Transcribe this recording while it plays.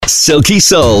Silky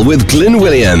Soul with Glyn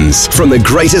Williams. From the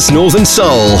greatest northern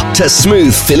soul to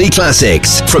smooth Philly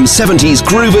classics. From 70s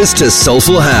groovers to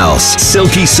soulful house.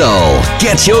 Silky Soul.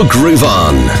 Get your groove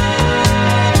on.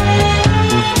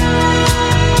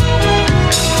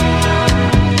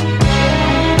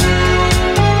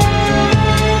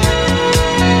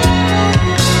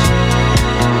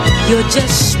 You're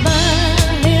just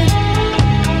smiling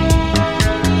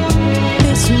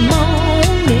this morning.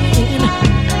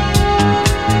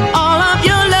 All of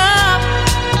your love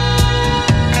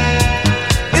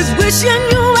is wishing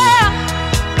you well.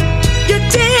 Your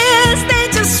tears, they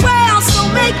just swell. So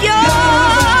make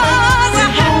yours a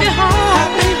happy home.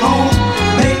 Happy home.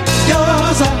 Make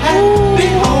yours a happy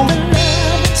home. The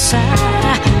love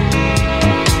inside,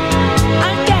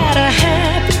 I got a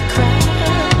happy cry.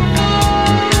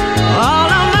 All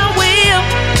of my will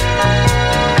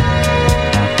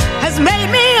has made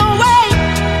me awake.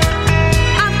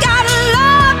 I've got a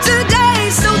love today,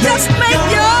 so just make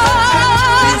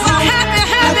yours a happy,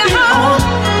 happy home.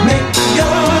 Make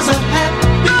yours a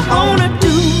happy I wanna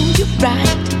do you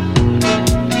right.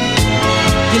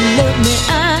 You love me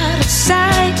out of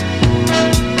sight.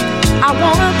 I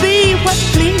wanna be what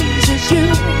pleases you.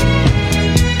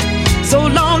 So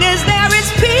long as there is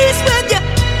peace with you,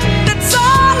 that's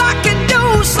all I can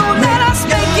do. So let us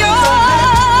make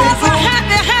yours a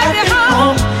happy, happy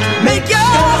home. Make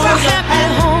yours a happy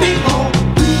home.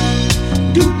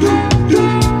 do do do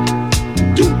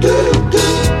do do do.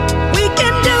 We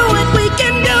can do it, we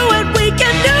can do it, we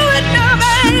can do it now,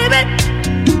 baby.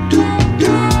 Do do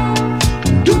do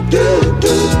do do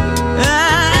do.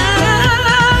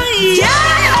 Yeah,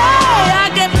 I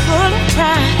get full of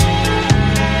pride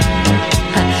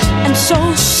and so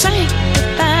sanctified.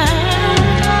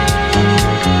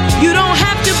 You don't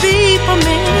have to be for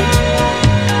me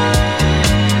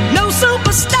no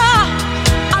superstar.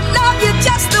 I love you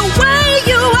just the way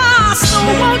you are. So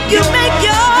won't you make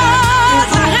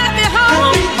yours a happy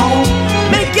home?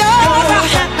 Make yours a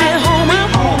happy home. I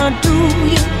wanna do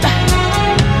you right.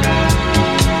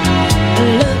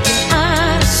 Look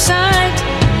out of sight.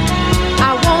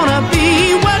 I wanna be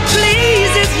what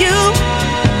pleases you.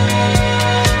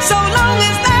 So long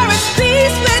as there is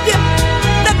peace with you,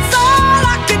 that's all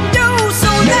I can do. So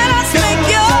let us make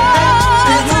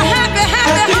yours a happy,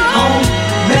 happy home.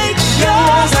 Make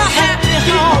yours a happy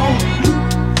home.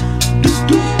 Do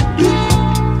do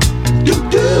do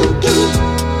do do.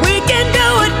 We can do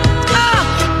it,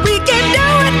 we can do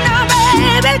it now,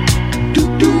 baby. Do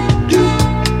do do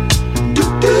do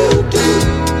do do.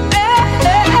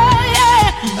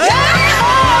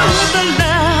 With the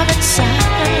love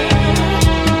inside,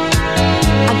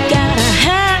 I got a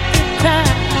happy cry.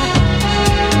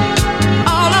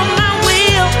 All of my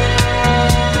will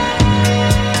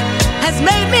has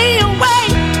made me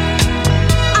awake.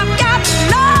 I've got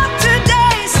love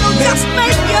today, so just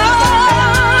make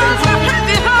yours a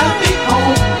happy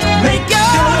home. Make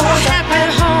yours a happy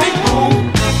home.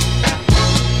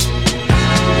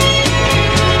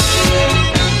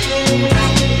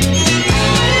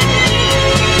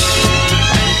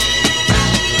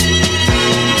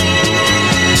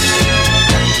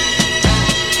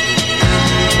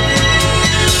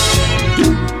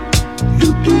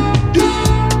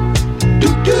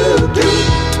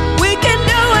 We can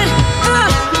do it,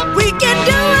 we can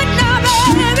do it now,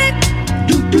 baby.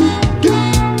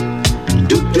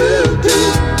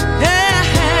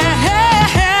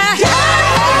 Yeah,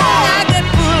 I get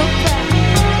full of pride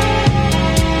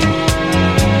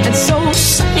and so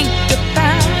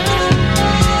sanctified.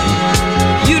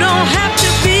 You don't have to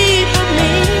be for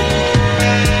me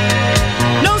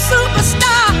no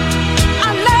superstar. I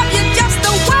love you just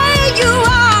the way you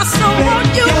are. So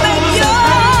won't you make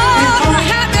yours a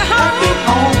happy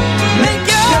home? Make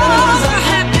yours a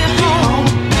happy home.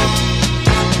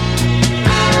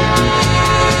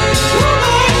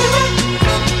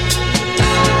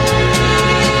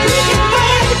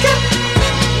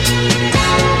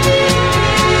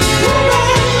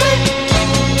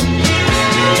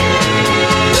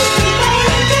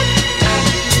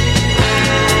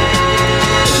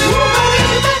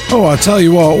 Oh, I tell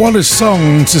you what a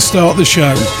song to start the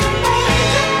show.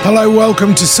 Hello,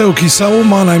 welcome to Silky Soul.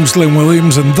 My name's Glyn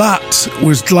Williams, and that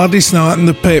was Gladys Knight and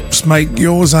the Pips. Make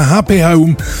yours a happy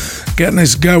home. Getting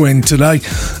us going today.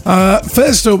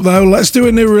 First up, though, let's do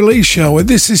a new release, shall we?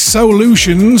 This is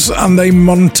Solutions and a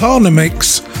Montana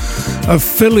mix of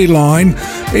Philly Line.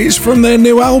 It's from their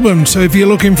new album, so if you're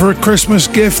looking for a Christmas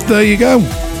gift, there you go.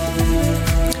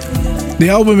 The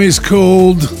album is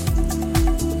called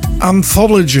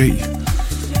Anthology.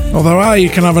 Although how you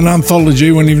can have an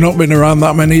anthology when you've not been around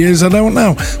that many years, I don't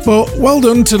know. But well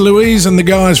done to Louise and the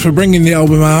guys for bringing the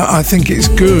album out. I think it's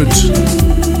good.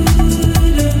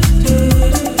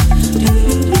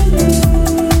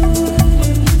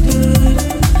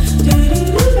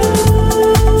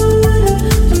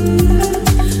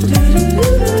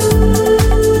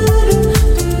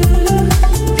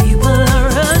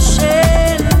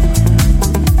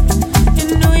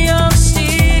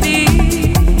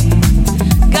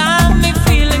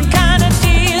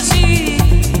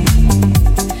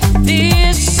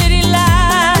 This city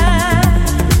life,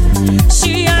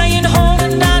 see I ain't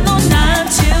holding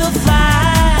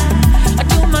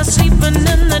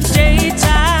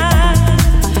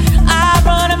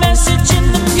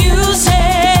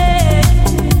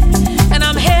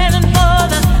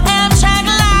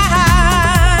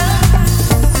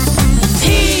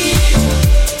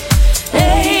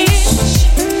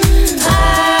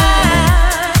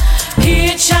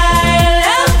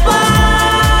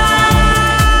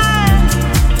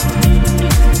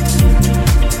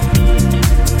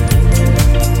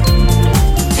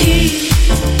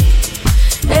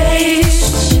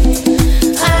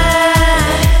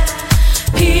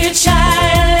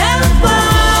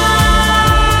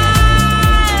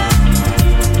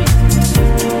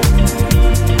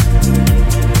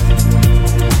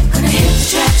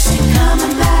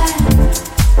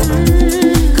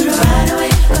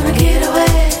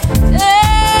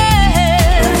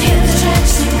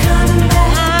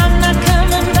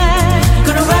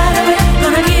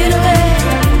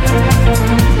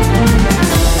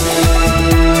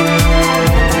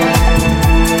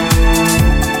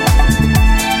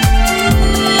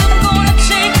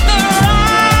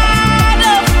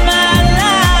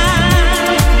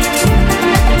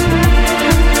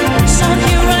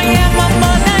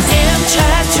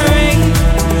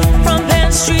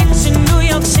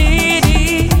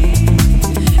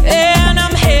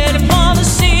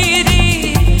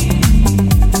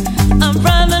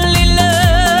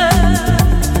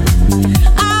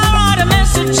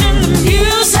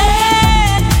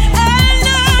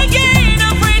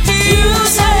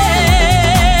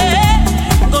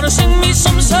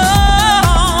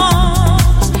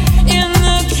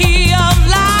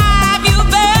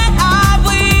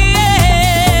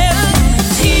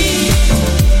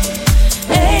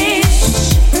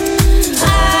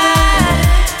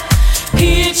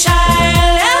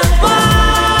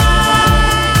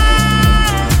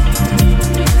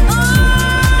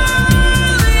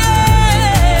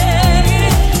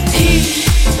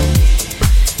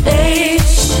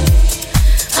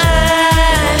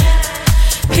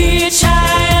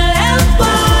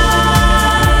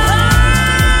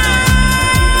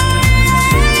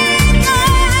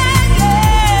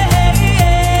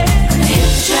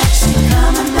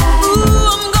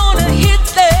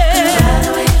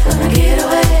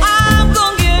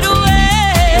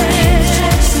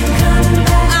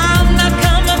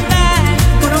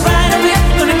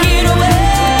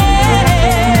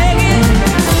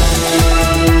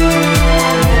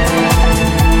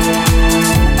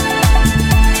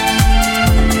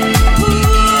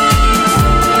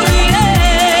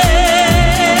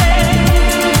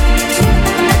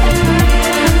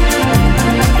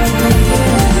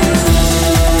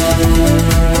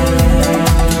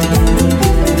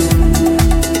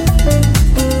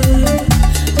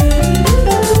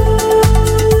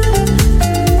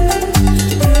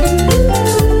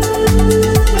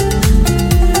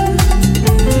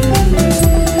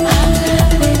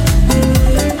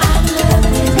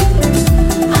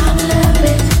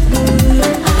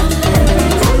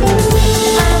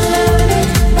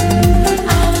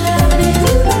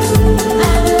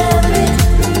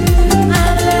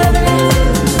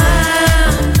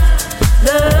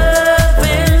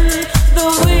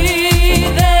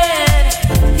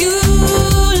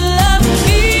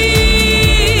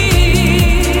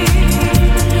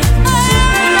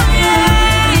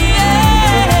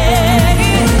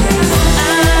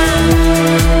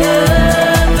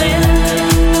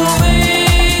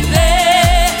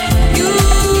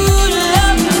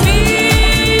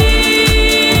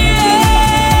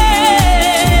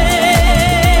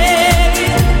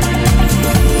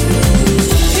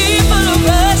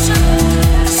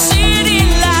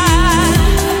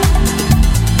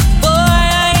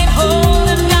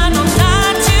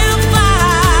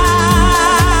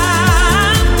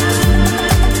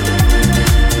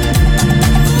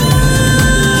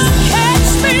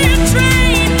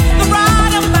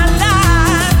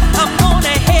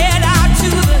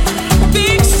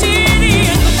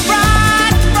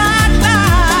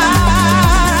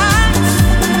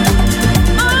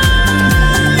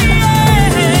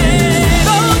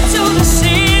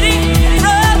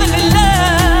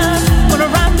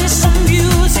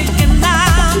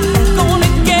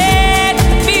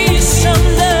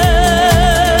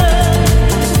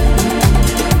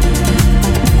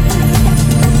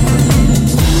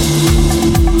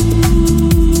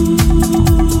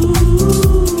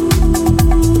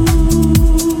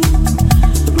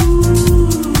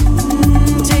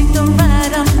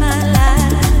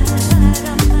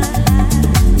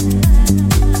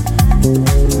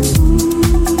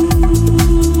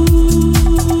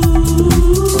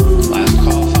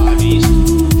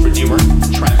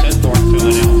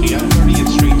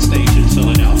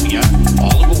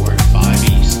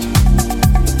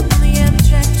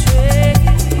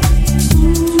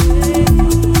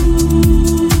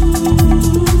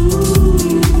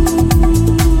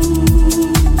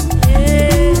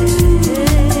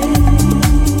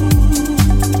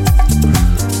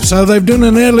So they've done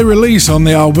an early release on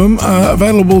the album,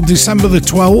 available December the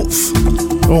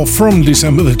 12th, or from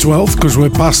December the 12th, because we're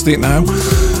past it now.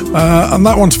 And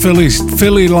that one's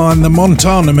Philly Line, the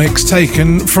Montana mix,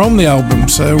 taken from the album,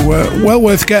 so well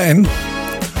worth getting.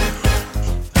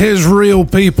 Here's Real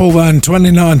People then,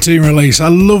 2019 release. I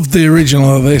loved the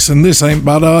original of this, and this ain't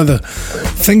bad either.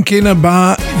 Thinking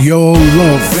About Your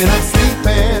Love. When I'm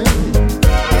sleeping,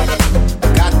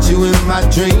 got you in my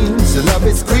dreams. The love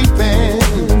is creeping,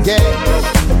 yeah,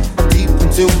 deep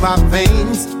into my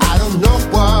veins. I don't know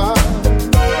what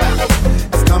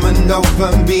is coming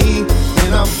over me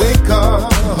when I wake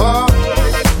up.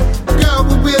 Girl,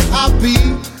 where will I be?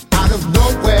 Out of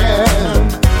nowhere,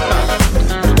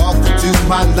 you walked into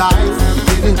my life,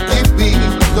 didn't give me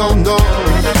no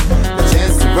a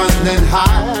chance to run and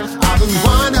hide. I've been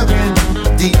wandering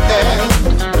the air,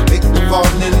 make me fall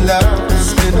in love,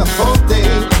 spend a whole day,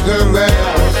 girl,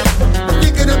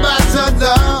 thinking about your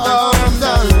love,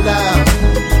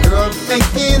 girl,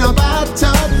 thinking about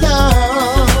your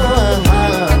love.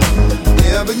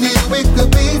 Never knew it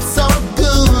could be so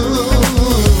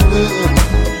good,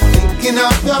 thinking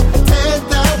of your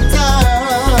tender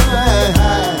touch.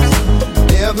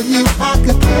 Never knew I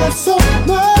could feel so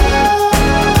much.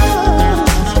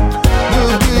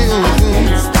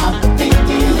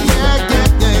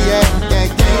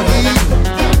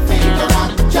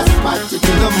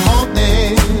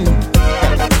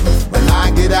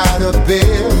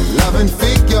 Loving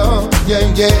figure,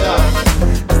 yeah,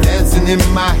 dancing in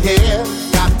my head.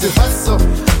 Got to hustle,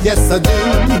 yes I do.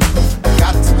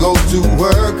 Got to go to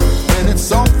work when it's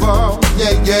over,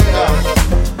 yeah.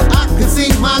 I can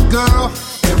see my girl,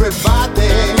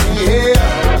 everybody, yeah,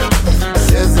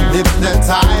 says I'm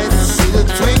hypnotized. See the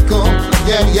twinkle,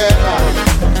 yeah.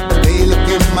 They look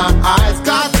in my eyes,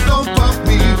 God don't fuck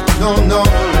me, no.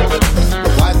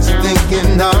 What you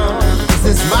thinking of?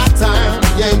 This is my time,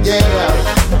 yeah.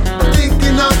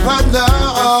 Thinking of her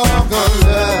love,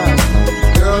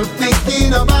 girl,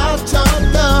 thinking about your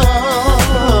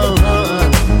love.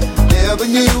 Never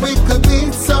knew it could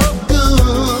be so good.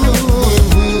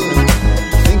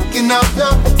 Thinking of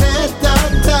your tender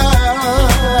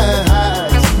touch.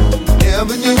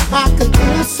 Never knew I could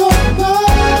be so good.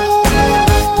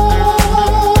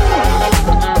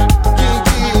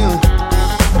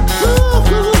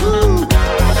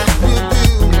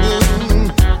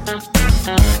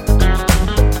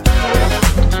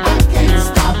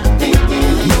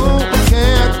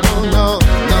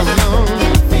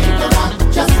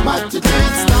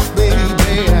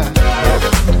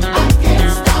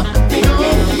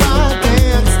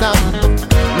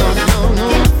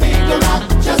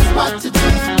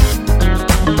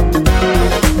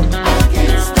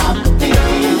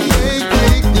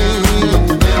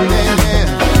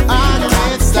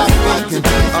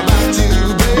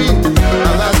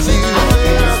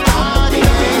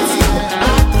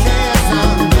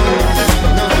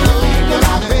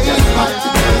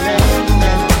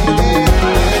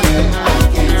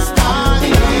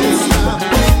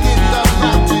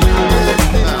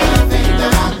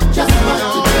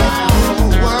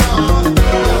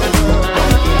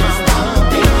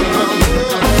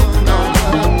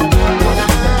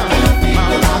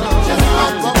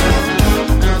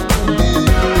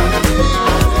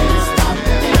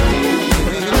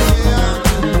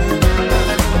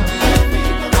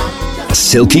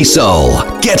 Silky Soul.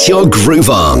 Get your groove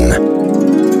on.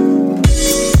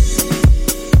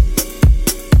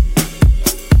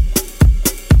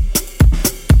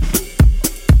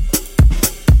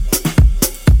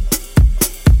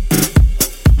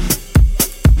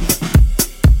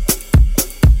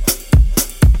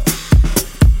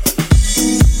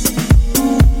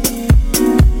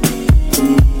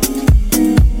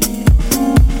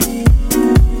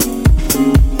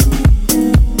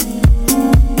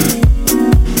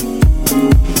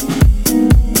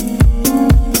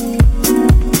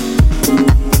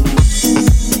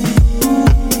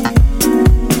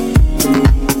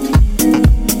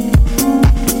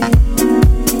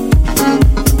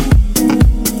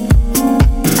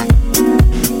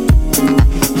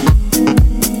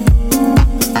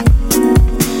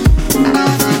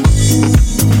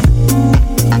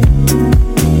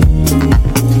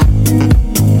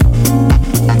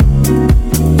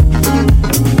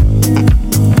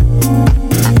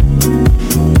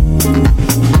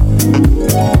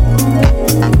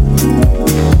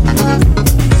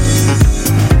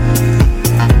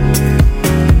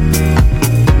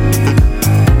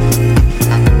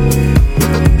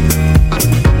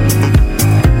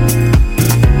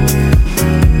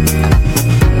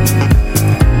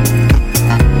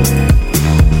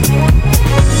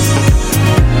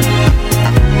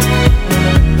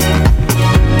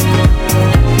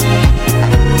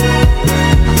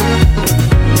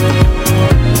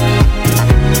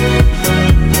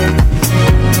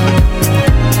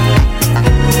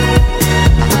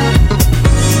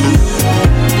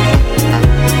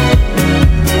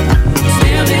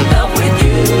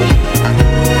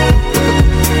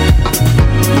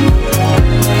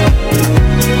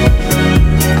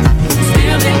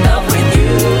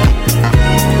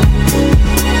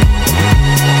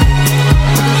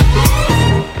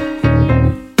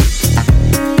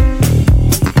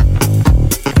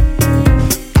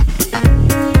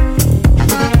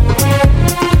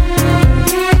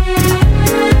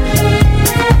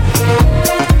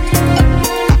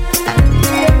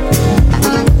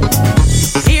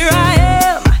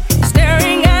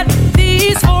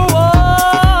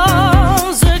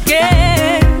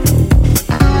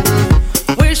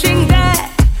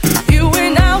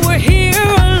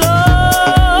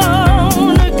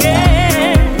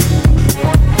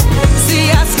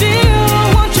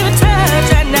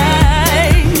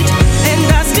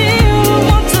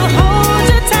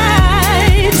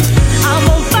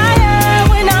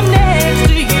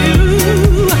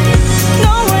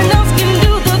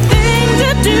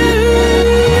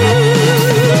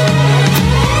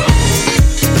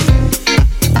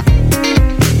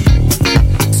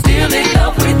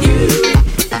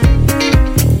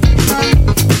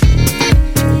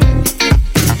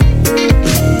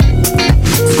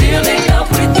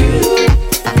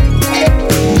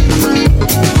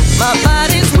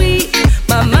 body's weak,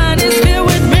 my mind is filled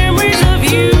with memories of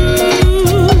you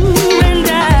and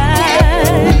I.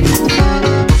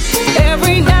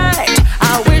 Every night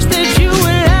I wish that you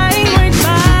were lying right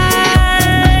by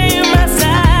my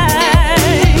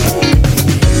side.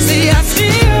 See, I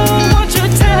still want your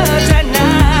touch at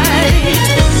night,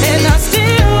 and I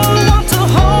still want to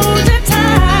hold you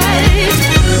tight.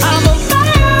 I'm on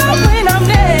fire when I'm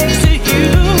next to you.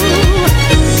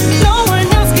 No one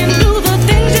else can do the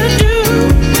things you do.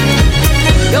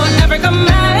 Your every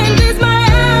command is my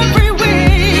every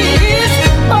wish.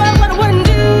 Oh, what I wouldn't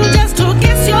do just to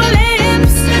kiss your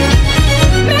lips.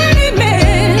 Many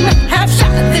men have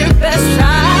shot their best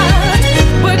shot,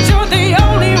 but you're the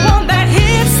only one that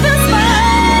hits the spot.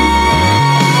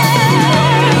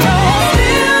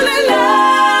 Still in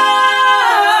love,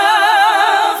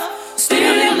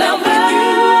 still in love with you.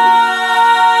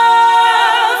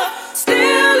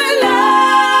 Still in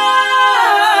love,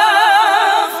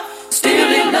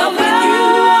 still in love with you.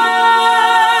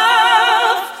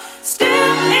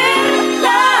 Still in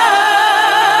love,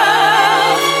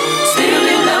 still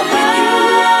in love with you.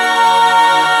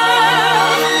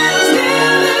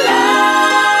 Still in love,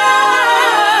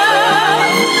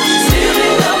 still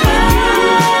in love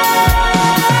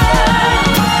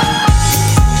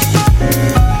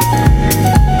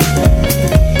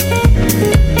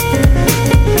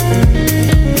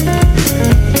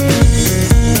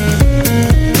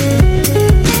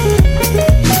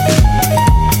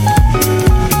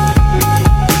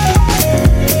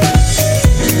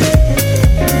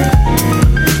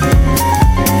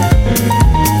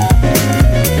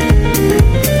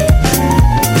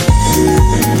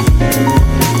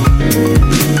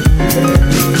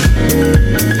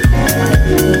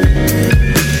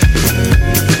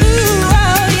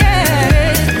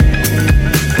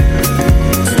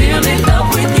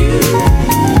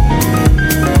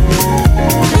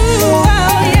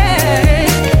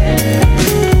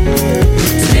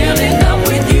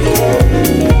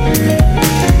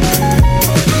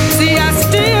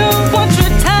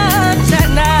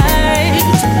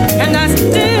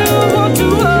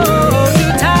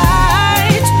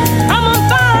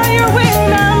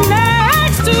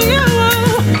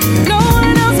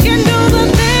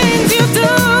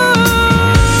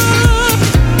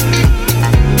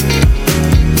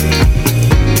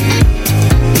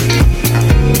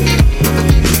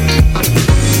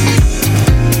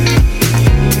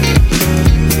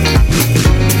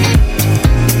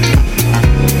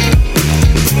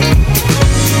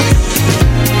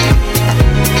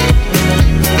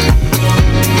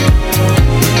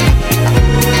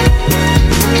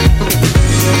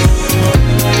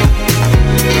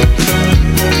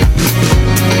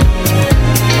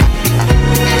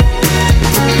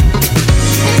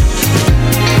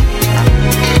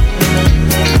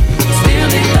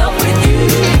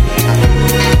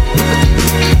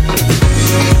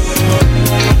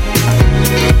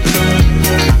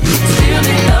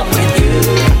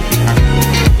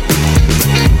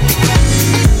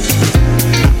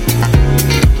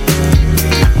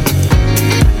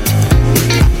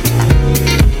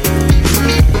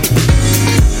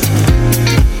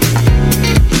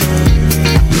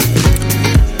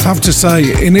have to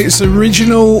say, in its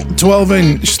original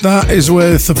 12-inch, that is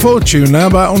worth a fortune now,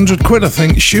 about 100 quid, I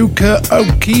think. Shuka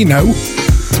Okino,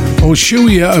 or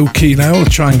Shuya Okino, I'll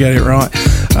try and get it right.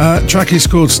 Track is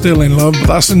called Still in Love, but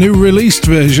that's a new released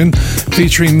version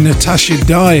featuring Natasha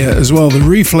Dyer as well, the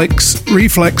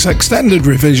Reflex extended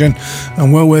revision,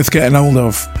 and well worth getting hold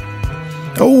of.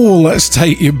 Oh, let's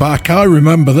take you back. I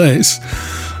remember this.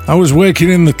 I was working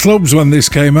in the clubs when this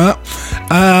came out.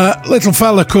 Little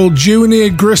fella called Junior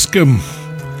Griscom.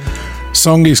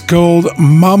 Song is called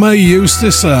Mama Used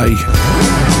to Say.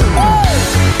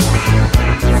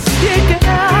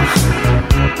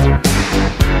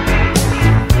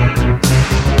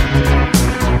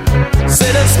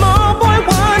 Said a small boy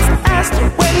once asked,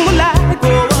 when will I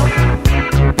grow up?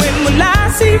 When will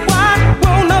I see what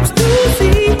grown-ups do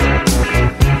see?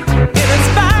 In his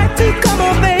fight to come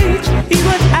of age, he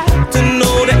would have to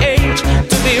know the age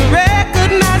to be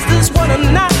recognized as one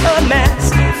and not a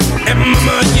mass. And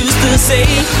Mama used to say,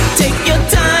 take your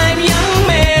time, young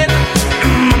man.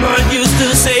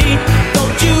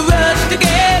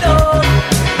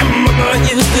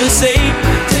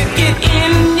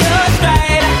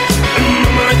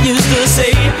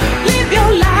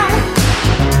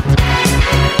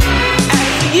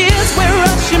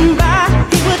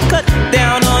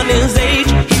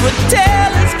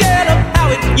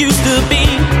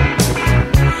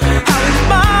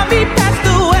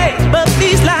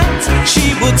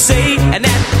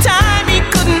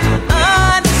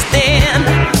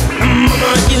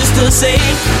 say,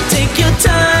 take your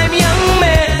time, young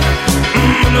man.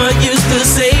 Mama used to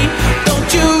say, don't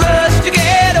you rush to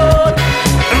get old.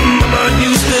 Mama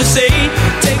used to say,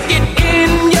 take it in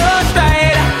your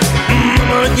stride.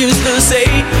 Mama used to say,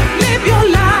 live your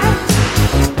life.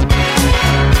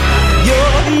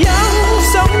 You're young,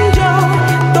 so young,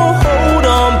 don't hold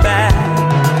on back.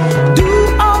 Do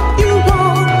all you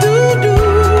want to do.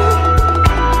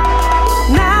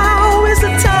 Now is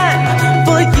the time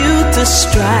for you to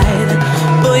stride,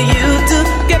 for you to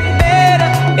get better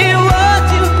in what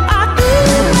you are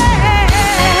doing.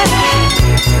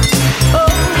 Oh.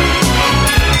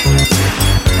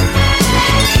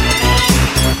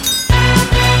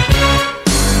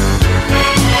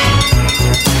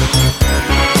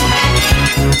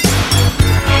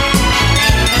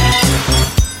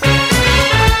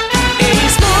 A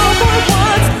small boy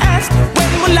once asked,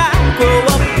 when will I grow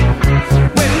up?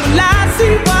 When will I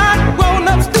see what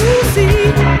grown-ups do see?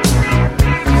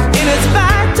 In his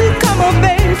fight to come of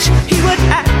age, he would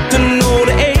have to know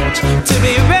the age to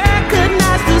be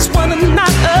recognized as one and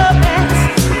not a past.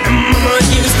 Mama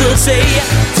used to say,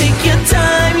 take your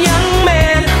time, young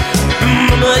man.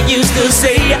 Mama used to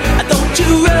say, don't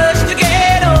you rush to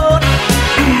get old.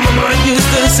 Mama used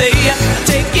to say,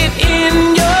 take it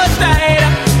in your stride.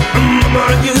 Mama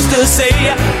used to say,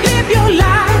 live your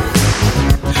life.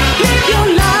 Live your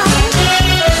life.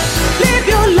 Live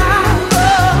your life.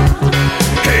 Oh.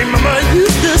 Hey, Mama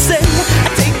used to say,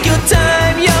 take your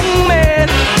time, young man.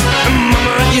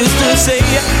 Mama used to say,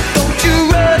 don't you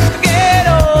rush to get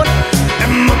old.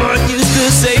 And Mama used to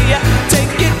say,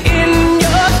 take it in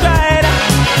your stride.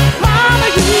 Mama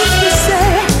used to say,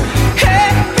 hey,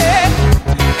 hey,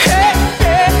 hey,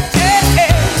 hey, hey,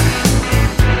 hey.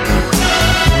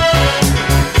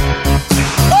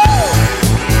 Ooh.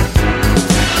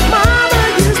 Mama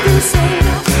used to say,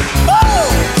 ooh.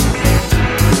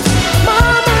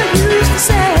 Mama used to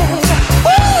say,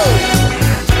 ooh.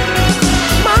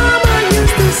 Mama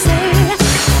used to say,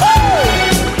 ooh.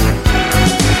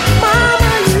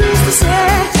 Mama used to say.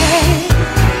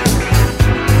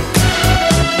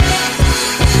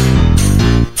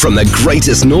 From the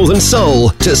greatest Northern Soul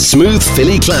to smooth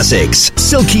Philly classics,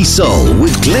 Silky Soul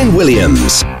with Glenn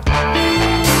Williams.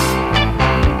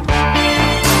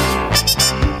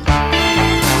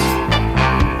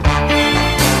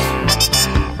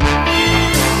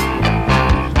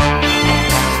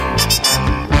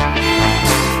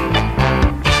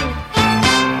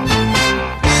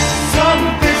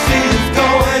 Something fishy is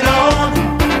going on.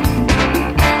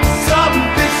 Something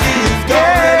fishy is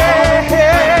going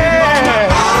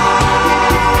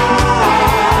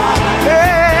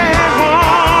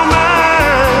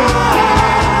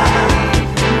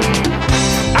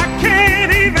I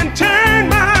can't even turn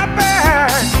my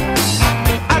back.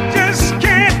 I just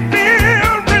can't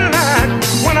feel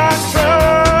relaxed when I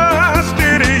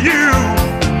trusted you.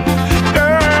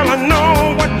 Girl, I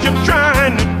know what you're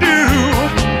trying to do.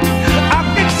 I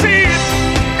can see it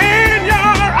in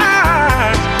your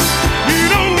eyes. You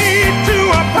don't need to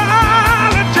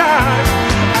apologize.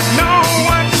 I know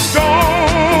what's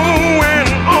going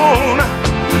on.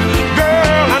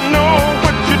 Girl, I know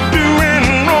what you're doing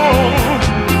wrong.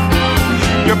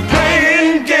 You're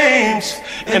playing games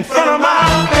in front of my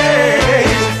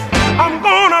face. I'm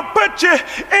gonna put you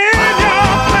in your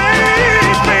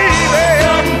place, baby.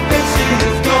 Something fishy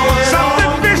is going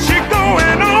Something on. fishy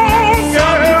going on,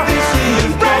 girl. Something fishy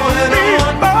is Right going on.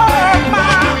 before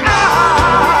my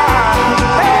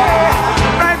eyes.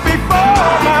 Right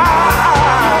before my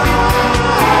eyes.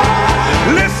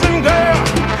 Listen, girl,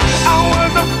 I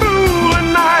was a fool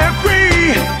and I agree.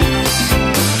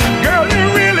 Girl, you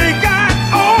really got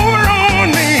over on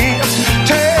me.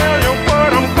 Tell you what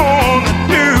I'm gonna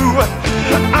do.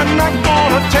 I'm not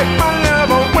gonna take my love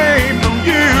away from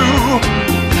you.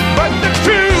 But the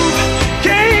truth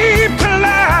came to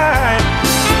light.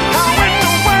 How in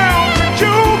the world could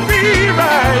you be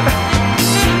right?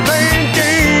 Playing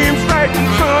games right in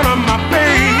front of my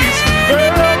face.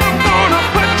 Girl, I'm gonna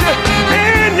put you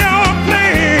in your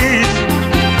place.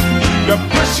 You're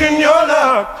pushing your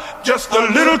luck just a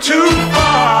little too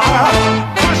far.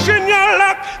 Pushing your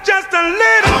luck just a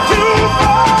little too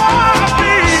far,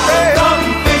 baby.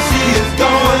 Something fishy is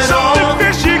going Something on.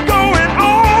 fishy going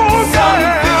on,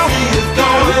 Something girl. fishy is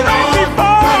going Right on.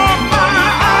 before my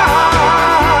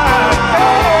eyes,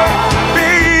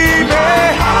 baby.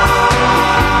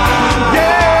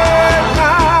 Yeah,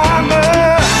 mama.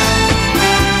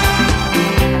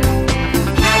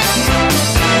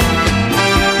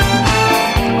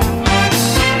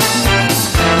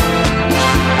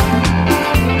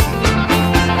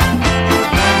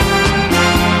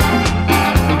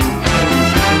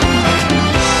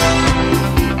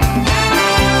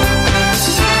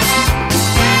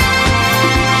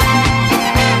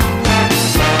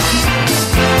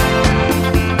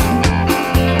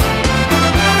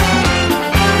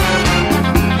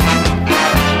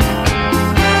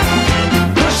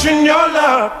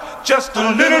 luck just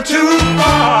a little too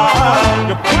far.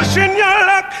 You're pushing your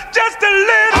luck just a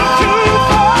little too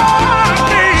far,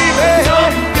 baby.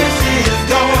 Something fishy is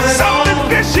going on. Something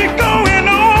fishy going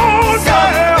on,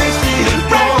 girl.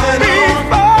 Right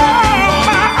before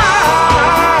my eyes.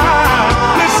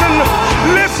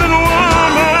 Listen,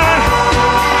 woman.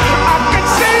 I can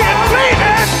see it plain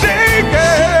as day,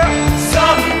 girl.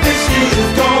 Something fishy is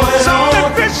going on. Something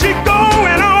fishy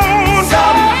going on.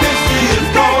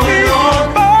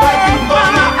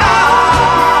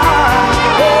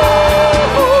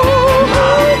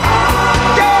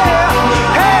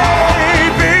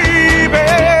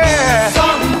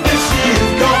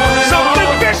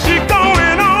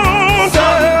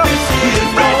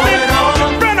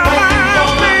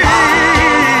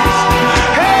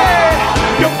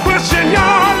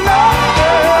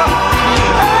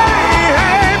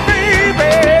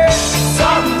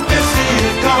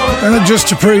 Just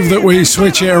to prove that we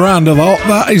switch it around a lot,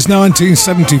 that is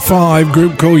 1975,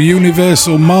 group called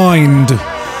Universal Mind,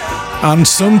 and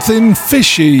Something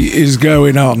Fishy is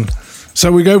Going On.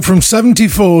 So we go from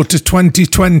 74 to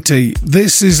 2020.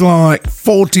 This is like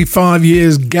 45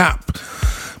 years gap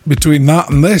between that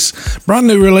and this. Brand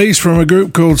new release from a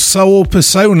group called Soul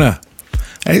Persona.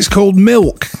 It's called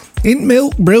Milk. Ain't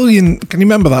Milk brilliant? Can you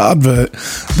remember that advert?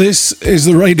 This is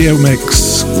the radio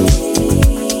mix.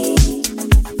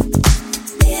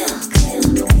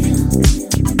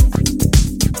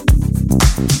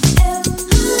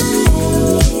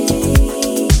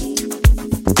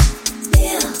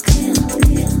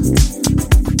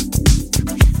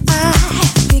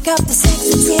 Up the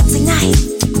sexy night,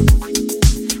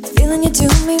 feeling you do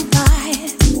me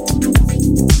right.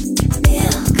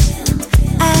 Milk.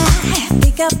 I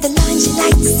pick up the lines you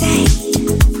like to say,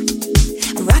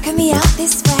 rocking me out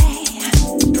this way.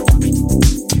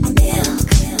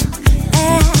 Milk.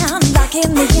 And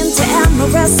locking me into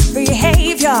amorous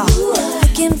behavior,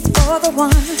 looking for the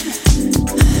one.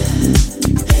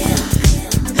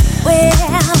 Well,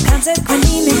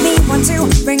 consequently make me want to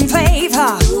bring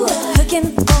flavor,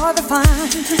 looking for the fun.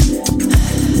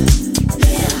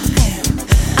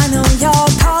 I know you're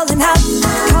calling out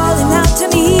to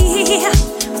me.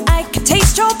 I can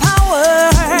taste your power.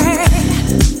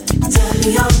 Turn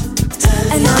me on,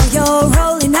 and now you're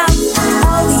rolling out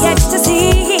all the ecstasy.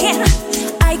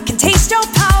 I can taste your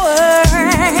power.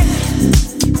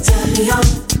 Turn me on,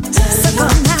 so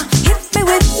come now, hit me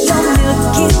with your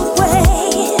Milky Way.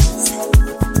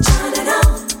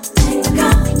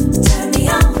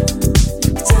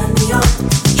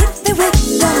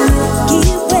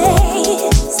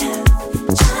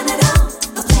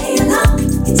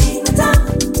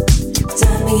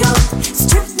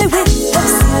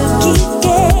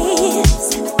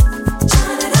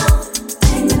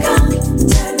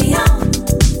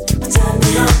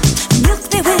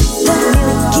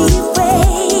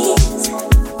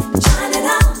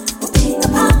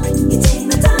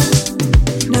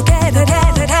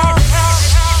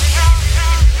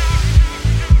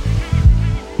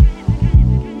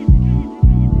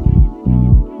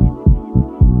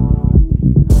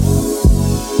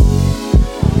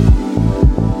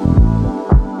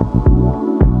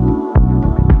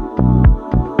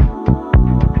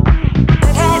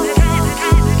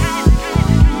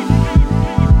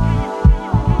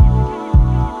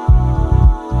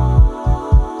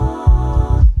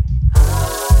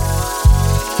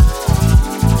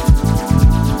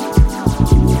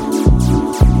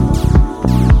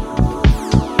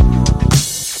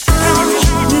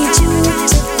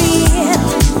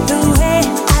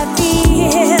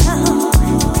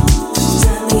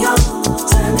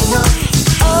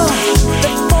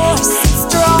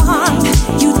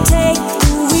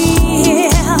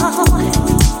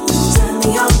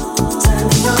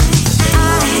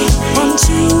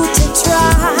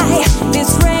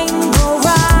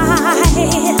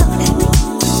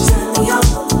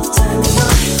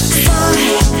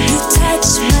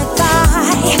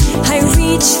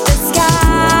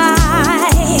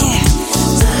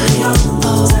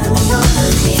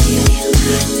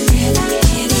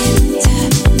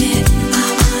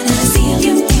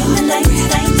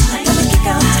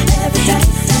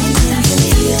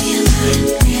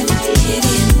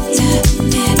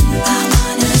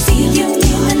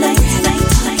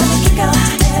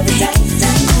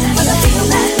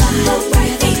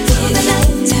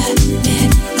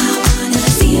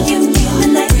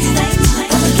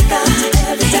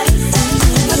 Every day.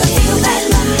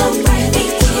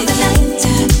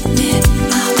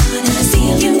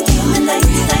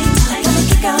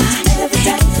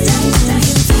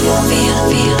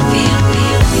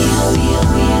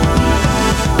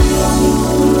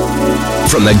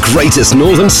 From the greatest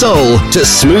Northern Soul to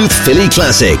smooth Philly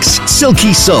classics,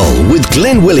 Silky Soul with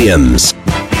Glenn Williams.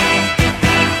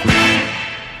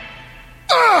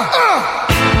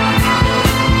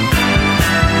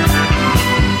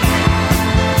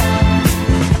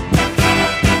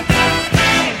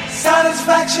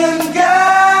 Satisfaction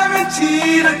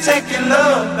guaranteed to take your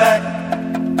love back.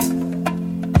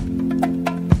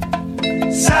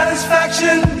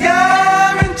 Satisfaction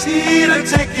guaranteed to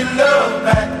take your love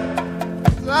back.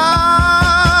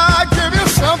 I give you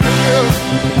something good,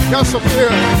 got some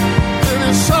good. Give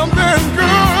you something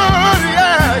good,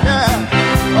 yeah,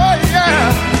 yeah. Oh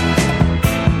yeah.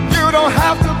 You don't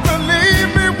have to believe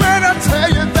me when I tell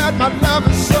you that my love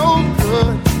is so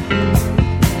good.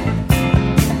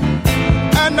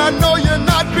 And I know you're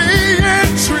not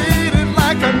being treated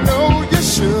like I know you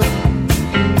should.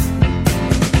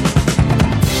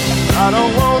 I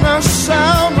don't wanna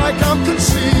sound like I'm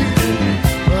conceited,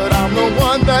 but I'm the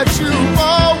one that you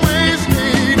always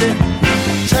needed.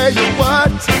 Tell you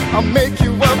what, I'll make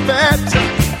you a bet.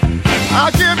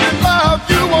 I'll give you love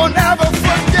you won't ever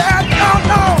forget. No,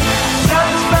 no.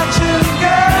 Satisfaction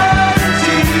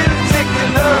guaranteed to take your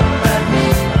love back.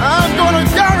 I'm gonna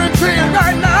guarantee it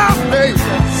right now, baby.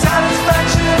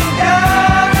 Satisfaction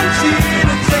guaranteed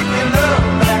to take your love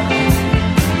back.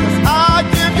 I'll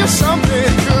give you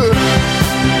something good.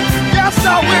 Yes,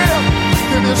 I will.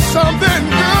 Give you something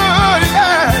good,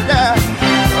 yeah, yeah.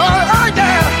 Oh,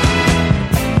 yeah.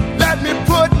 Let me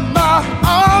put my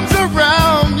arms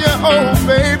around you, oh,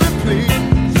 baby, please.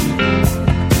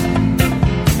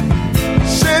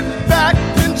 Sit back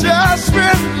and just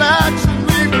relax and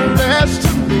leave the rest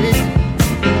to me.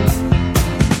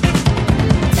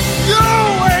 You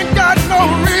ain't got no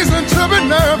reason to be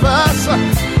nervous.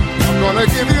 I'm gonna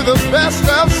give you the best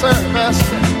of service.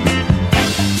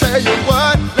 Tell you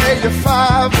what, lay you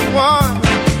 5 to 1.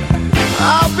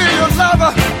 I'll be your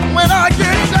lover when I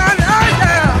get done. Oh,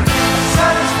 yeah.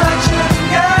 Satisfaction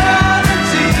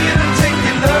guaranteed to take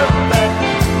your love back.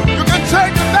 You can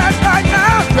take it back right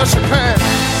now. Yes, you can.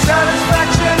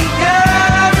 Satisfaction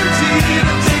guaranteed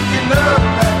to take your love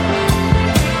back.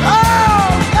 Oh,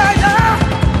 yeah, yeah.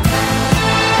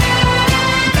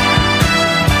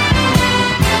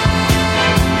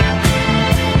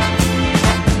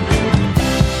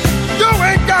 You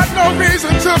ain't got no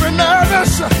reason to be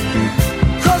nervous,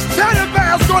 'cause Teddy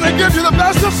Bear's gonna give you the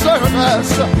best of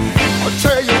service. I'll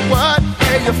tell you what,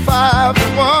 pay you 5 to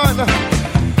 1.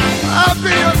 I'll be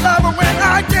your lover when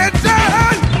I get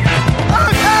done. Oh,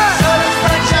 yeah.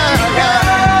 Satisfaction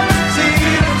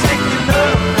guaranteed to take your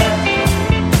love back.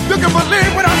 You can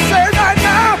believe what I say right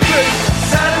now, please.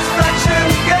 Satisfaction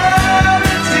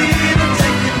guaranteed to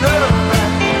take your love back.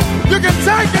 You can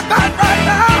take it back right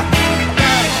now.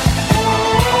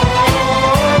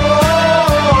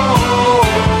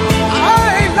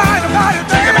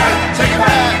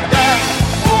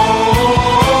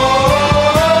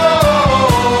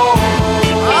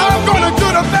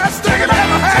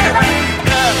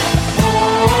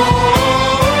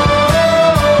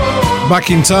 Back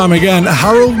in time again,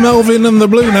 Harold Melvin and the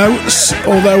Blue Notes,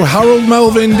 although Harold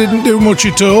Melvin didn't do much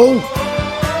at all.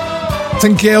 I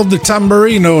think he held the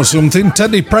tambourine or something.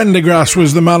 Teddy Prendergrass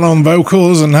was the man on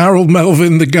vocals and Harold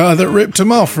Melvin the guy that ripped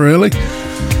him off, really.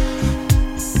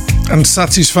 And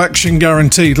Satisfaction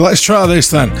guaranteed. Let's try this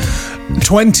then.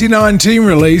 2019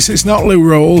 release, it's not Lou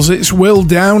Rawls, it's Will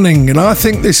Downing, and I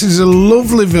think this is a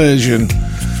lovely version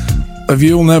of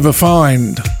You'll Never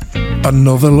Find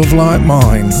Another Love Like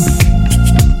Mine.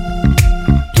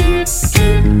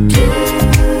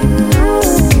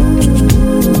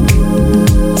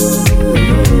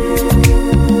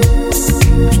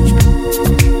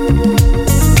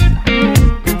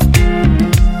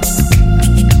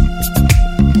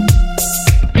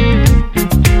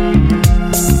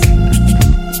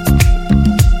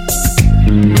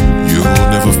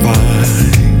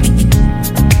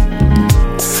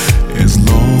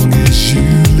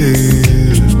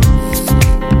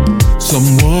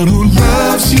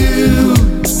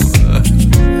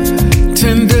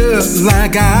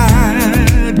 Like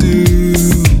I do.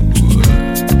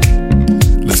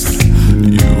 Listen,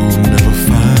 you'll never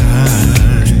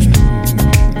find,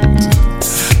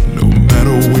 no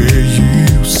matter where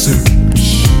you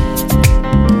search,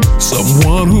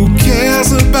 someone who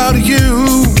cares about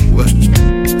you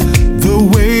the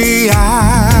way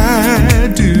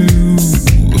I do.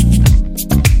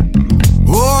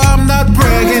 Oh, I'm not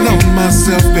bragging on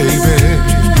myself, baby,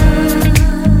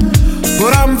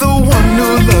 but I'm the one who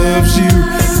loves you,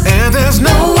 and there's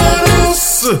no one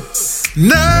else.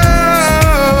 No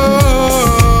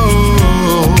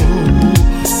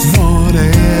one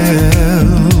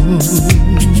else.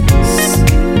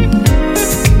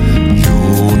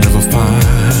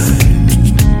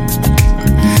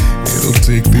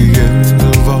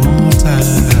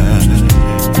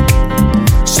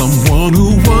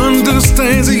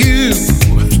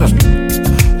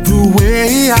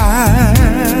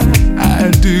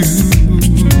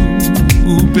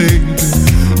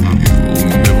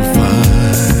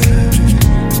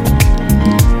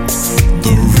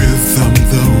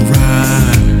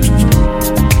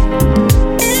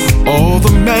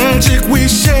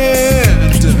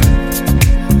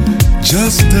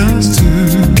 just does too.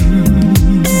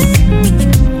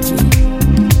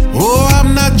 Oh,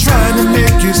 I'm not trying to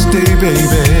make you stay,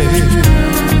 baby,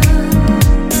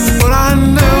 but I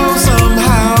know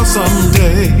somehow,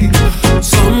 someday,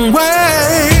 some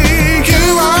way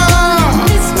you are.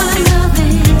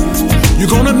 You're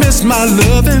gonna miss my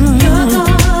loving.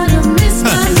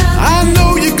 I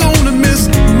know you're gonna miss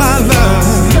my love.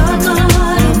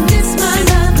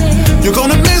 You're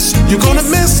gonna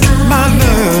miss my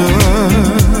love.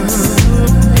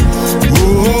 Oh,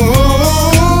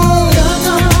 you're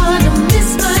gonna miss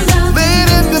my love.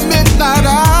 Late in the midnight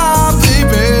hour,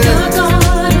 baby. You're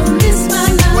gonna miss my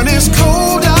love. When it's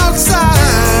cold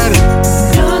outside,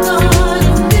 you're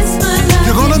gonna miss my love.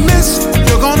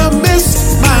 You're gonna miss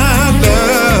my love.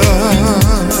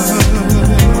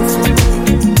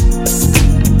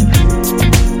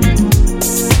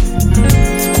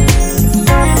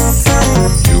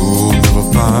 You'll never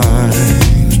find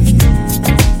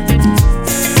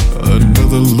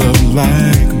another love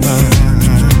like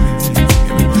mine.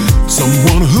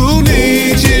 Someone who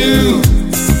needs you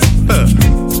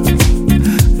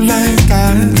like I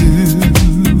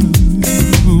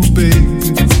do,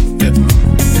 baby.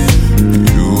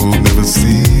 You'll never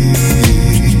see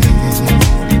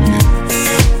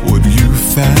what you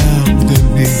found in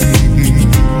me.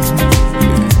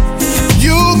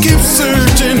 You'll keep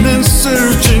searching and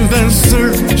searching and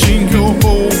searching your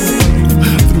whole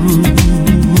through.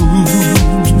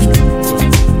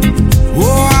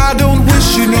 Oh, I don't wish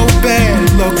you no bad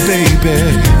luck, baby,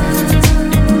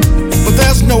 but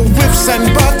there's no ifs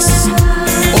and buts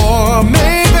or maybes.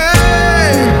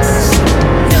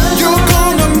 You're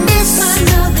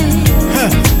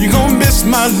gonna miss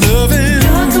my loving.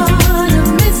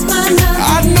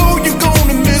 I know you're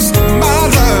gonna miss my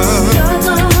love.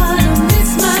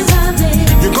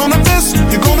 You're gonna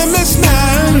miss my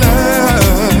love.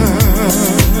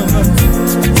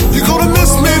 You're gonna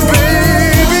miss me,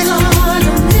 baby.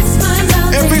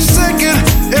 Every second,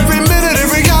 every minute,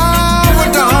 every hour,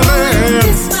 darling.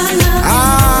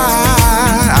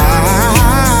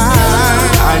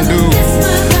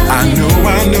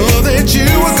 I know that you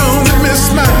are gonna miss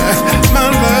my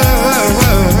love.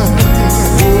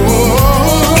 Oh,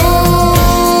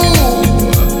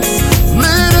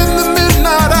 late in the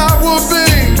midnight hour,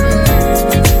 baby,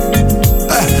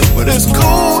 but it's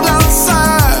cold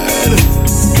outside.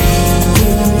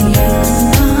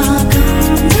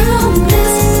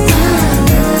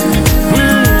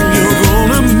 You're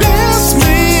gonna miss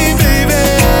me, baby,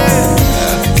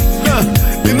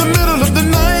 in the middle of the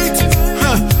night,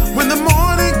 when the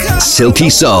morning comes. Silky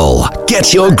Soul.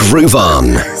 Get your groove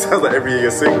on. Sounds like every year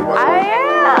you're single. I am.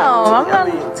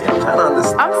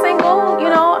 I'm single. You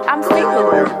know, I'm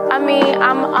single. I mean,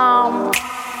 I'm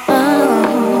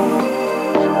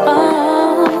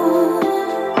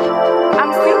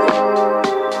single.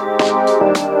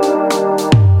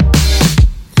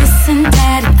 Listen,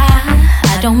 Daddy,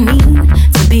 I don't mean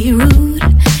to be rude.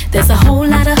 There's a whole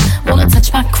lot of wanna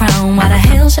touch my crown. Why the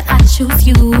hell should I choose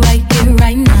you right here,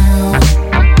 right now?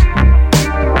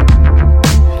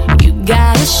 You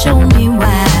gotta show me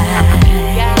why.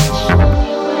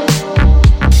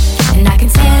 And I can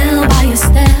tell by your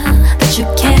style that you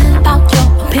care about your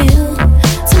appeal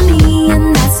to me,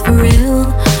 and that's for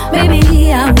real.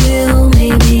 Maybe I will,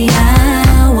 maybe I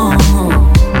won't.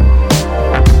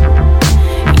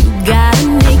 You gotta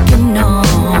make it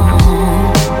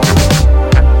known.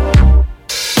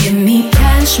 Give me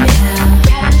cashmere,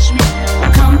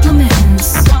 compliments,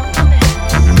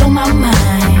 blow my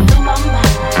mind,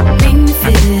 make me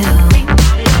feel.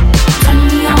 Turn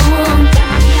me on,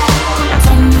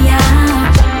 turn me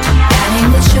out. That ain't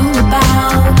what you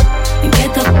about. You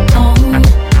get the phone,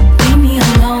 leave me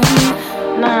alone.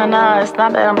 Nah, it's not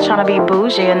that I'm trying to be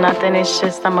bougie or nothing. It's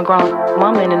just I'm a grown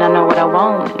woman and I know what I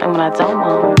want and what I don't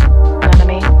want. You know what I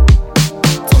mean?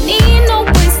 Don't need no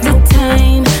wasted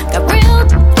time. Got real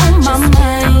on my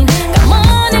mind. Got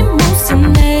money, moves to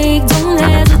make. Don't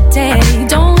hesitate,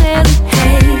 don't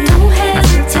hesitate, don't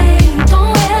hesitate,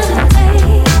 don't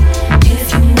hesitate. If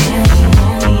you really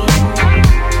want me,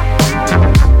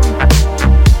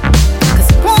 'cause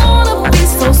I wanna be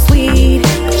so sweet,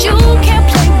 but you can't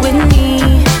play with me.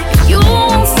 If you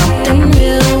want something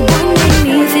real, what make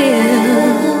me feel?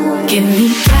 Give me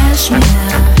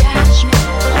cashmere,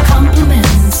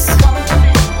 compliments,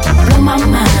 blow my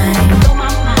mind,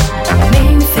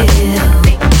 make me feel.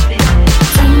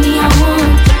 Turn me on,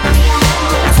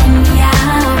 turn me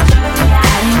out.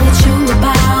 That ain't what you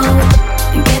about.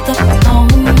 You get the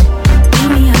phone,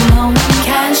 leave me alone.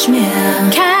 Cashmere,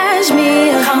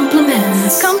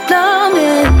 compliments,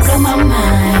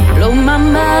 blow my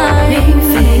mind, make me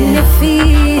feel.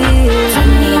 feel. Turn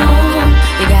me on,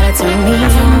 you gotta turn me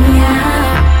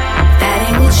out. That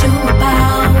ain't what you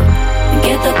about.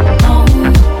 Get the phone,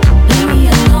 leave me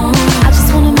alone. I just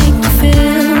wanna make you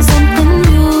feel something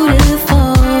beautiful.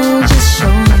 Just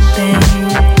show me, babe,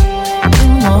 you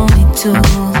want me to.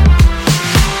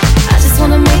 I just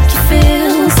wanna make you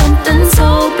feel something so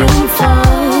beautiful.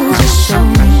 Just show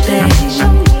me, babe,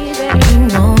 you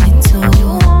want me to.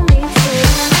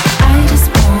 I just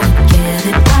wanna give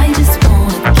it, I just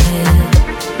wanna give.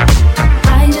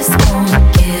 I just wanna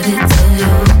give it to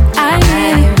you. I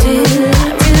really do.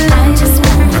 I just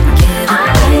wanna give it,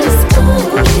 I just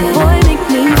wanna give. Boy, make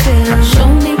me feel. Show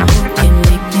me you can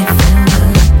make me feel good.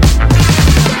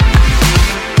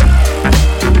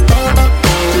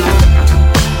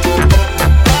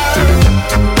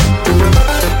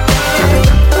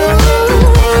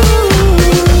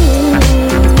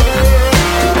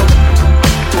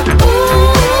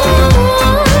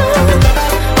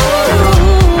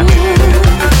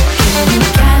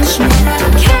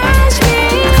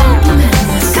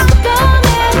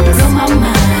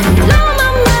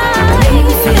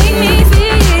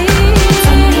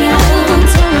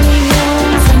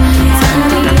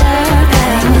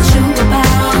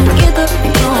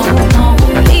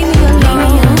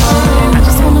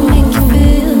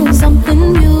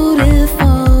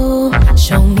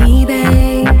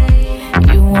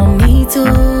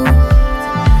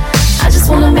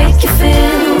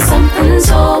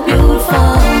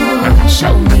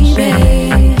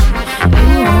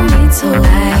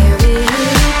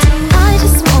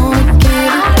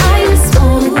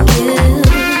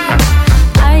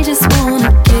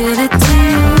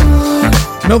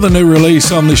 Another new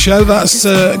release on the show that's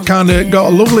kind of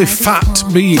got a lovely fat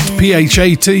beat,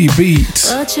 P-H-A-T beat.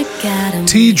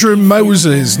 Tidra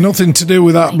Moses, nothing to do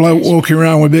with that bloke walking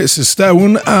around with bits of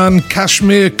stone, and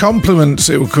Cashmere Compliments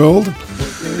it was called.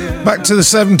 Back to the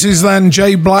 70s then,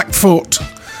 Jay Blackfoot.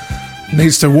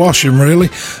 Needs to wash him really.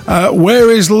 Where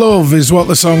Is Love is what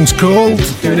the song's called.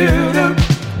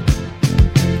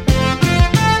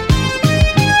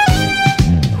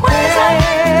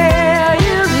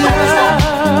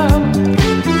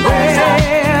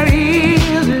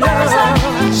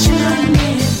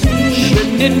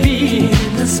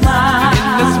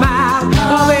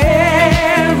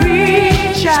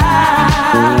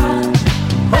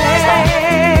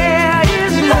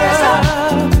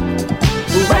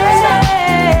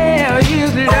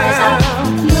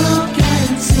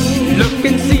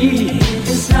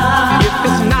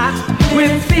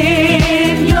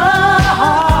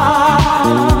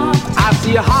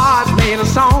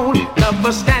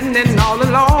 Standing all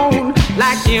alone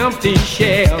like empty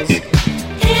shells.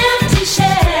 Empty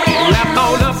shells. Left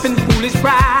all up in foolish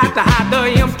pride to hide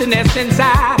the emptiness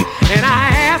inside. And I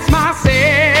ask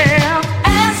myself,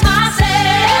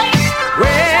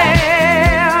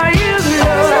 where is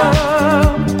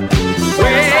love?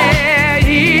 Where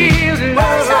is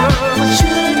love?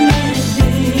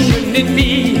 Shouldn't it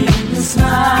be in the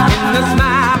smile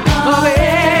of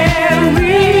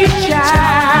every child?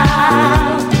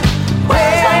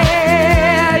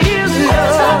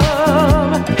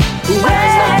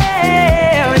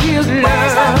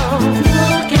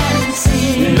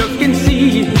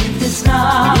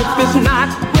 It's not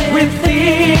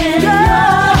within your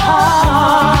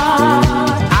heart.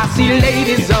 I see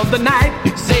ladies of the night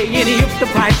saying if the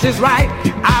price is right,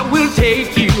 I will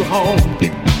take you home.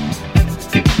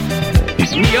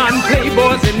 Neon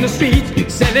playboys in the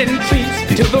streets selling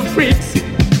treats to the freaks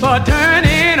for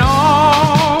turning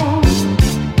on.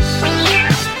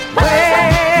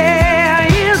 Where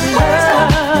is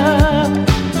love?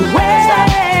 Where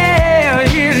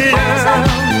is love?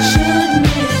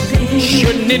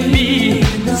 Shouldn't it be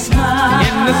in the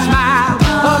smile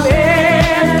of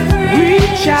every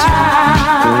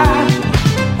child?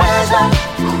 Where is love?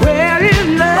 Where is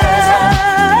love?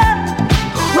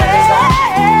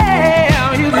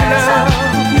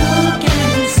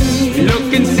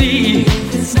 Look and see if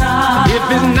it's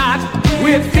not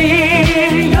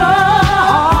within your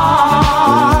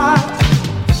heart.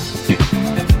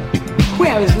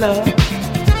 Where is love?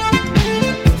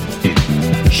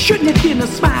 Shouldn't it be in the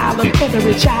smile of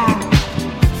every child?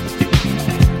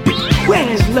 Where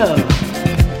is love?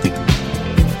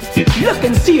 Look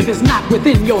and see if it's not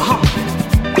within your heart.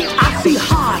 I see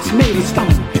hearts made of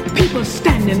stone, people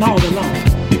standing all alone,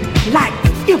 like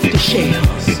empty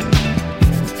shells.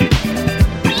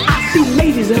 I see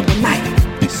ladies of the night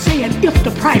saying if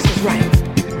the price is right,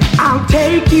 I'll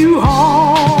take you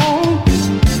home.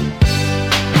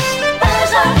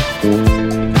 Where's love?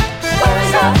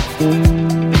 Where's love?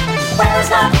 Where's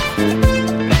love?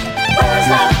 Where's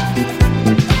love?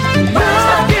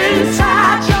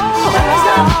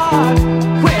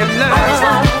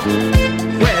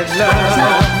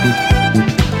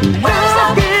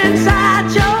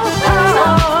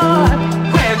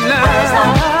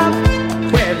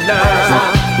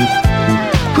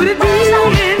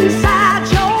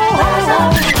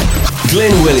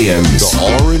 Williams. The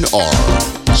R&R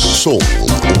Soul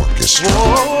Orchestra.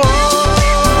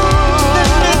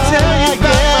 Let me tell you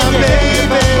about my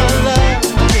baby.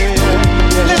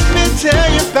 Let me tell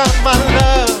you about my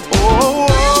love.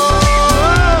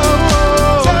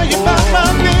 Tell you about my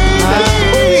baby.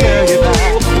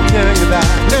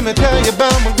 Let me tell you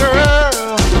about my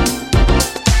girl.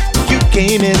 You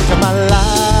came into my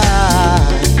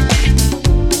life,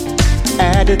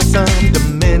 added some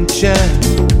dimension.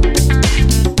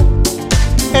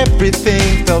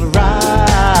 Everything felt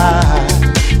right,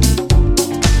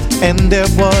 and there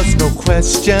was no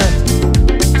question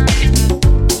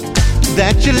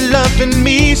that you're loving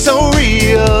me so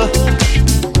real.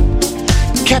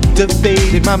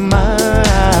 Captivated my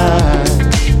mind,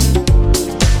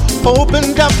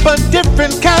 opened up a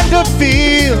different kind of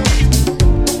feel,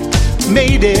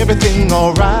 made everything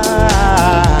alright.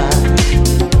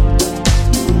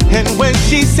 And when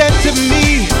she said to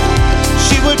me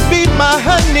she would be my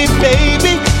honey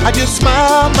baby, I just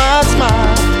smiled my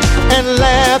smile and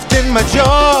laughed in my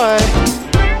joy.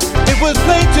 It was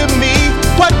plain to me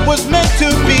what was meant to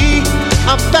be.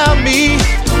 I found me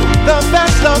the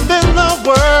best love in the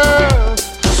world.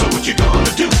 So what you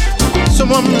gonna do? So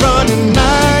I'm running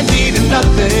 90 to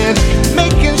nothing,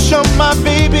 making sure my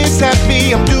baby's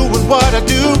happy. I'm doing what I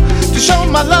do to show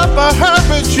my love for her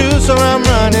is true. So I'm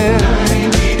running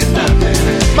 90 to nothing.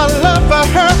 My love for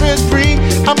her is free.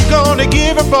 I'm gonna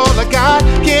give her all I got.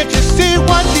 Can't you see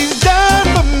what she's done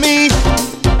for me?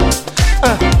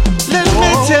 Let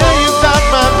me tell you about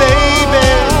my baby.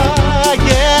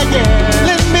 Yeah, yeah.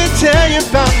 Let me tell you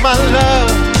about my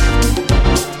love.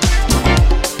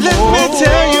 Let me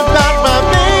tell you about my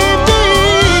baby.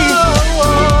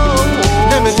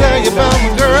 Let me tell you about my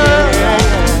girl.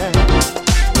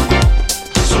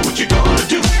 So what you gonna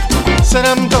do? Said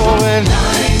I'm going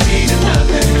 90 to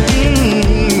nothing.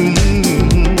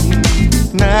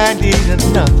 90 to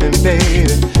nothing,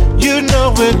 baby. You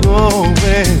know we're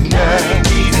going 90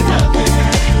 to nothing.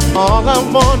 All I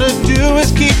wanna do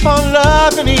is keep on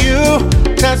loving you.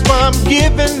 That's why I'm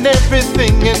giving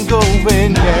everything and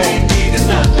going 90 to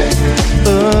nothing.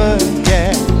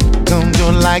 Yeah. Gonna do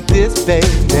it like this,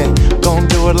 baby. Gonna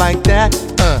do it like that,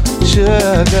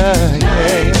 sugar.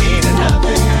 Yeah. 90 to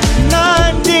nothing.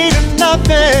 90 to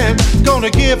nothing.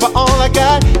 Gonna give her all I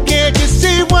got. Can't you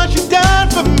see what you done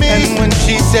for me? And when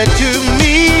she said to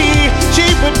me she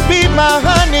would be my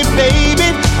honey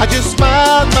baby, I just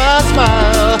smiled my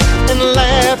smile and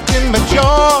laughed in my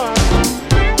joy.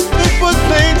 It was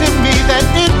plain to me that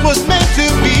it was meant to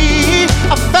be.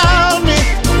 I found me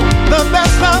the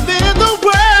best love in the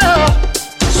world.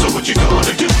 So what you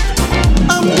gonna do?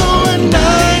 I'm going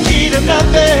 90 to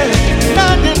nothing.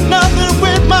 90 to nothing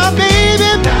with my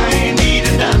baby. 90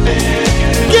 to nothing.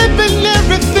 Giving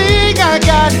everything I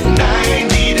got.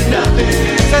 90 to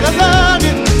nothing. Said I love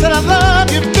you, said I love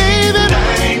you, baby.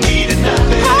 90 to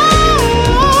nothing. Oh,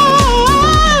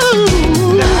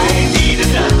 90 to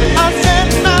nothing. I said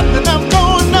nothing, I'm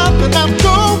going nothing, I'm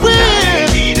going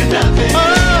 90 to nothing. Oh,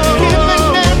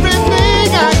 giving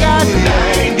everything I got.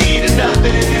 90 to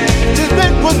nothing. Just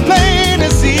that was plain to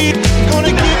see.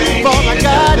 Gonna give you all I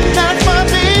got. That's my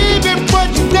baby, what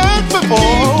you done for me.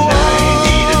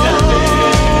 90 to nothing.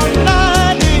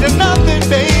 90 to nothing,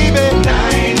 baby.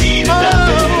 90 to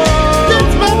nothing.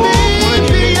 That's my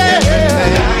baby, yeah.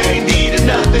 90 to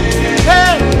nothing.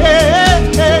 Hey, hey,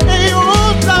 hey, hey,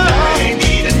 oh,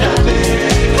 90 to nothing.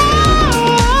 Oh,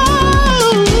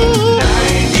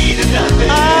 90 to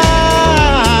nothing.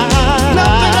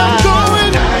 Nothing, I'm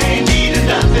going 90 to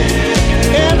nothing.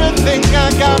 Everything I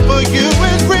got for you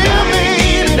is real, baby.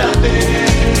 90 to nothing.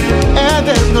 And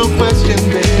there's no question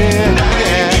there.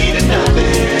 90 to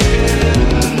nothing.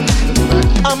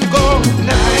 I'm going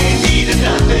 90 to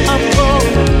nothing. I'm going.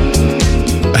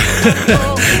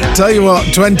 Tell you what,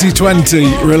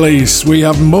 2020 release. We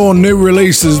have more new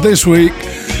releases this week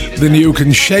than you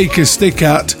can shake a stick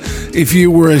at if you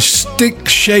were a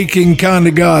stick-shaking kind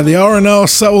of guy. The R&R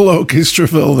Soul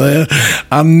Orchestraful there,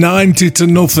 and 90 to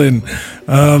nothing.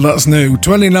 That's new.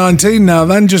 2019 now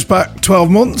then, just back 12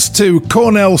 months to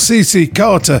Cornell C.C.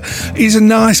 Carter. He's a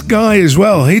nice guy as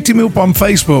well. Hit him up on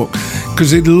Facebook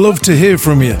because he'd love to hear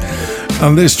from you.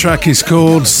 And this track is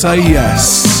called Say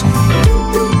Yes.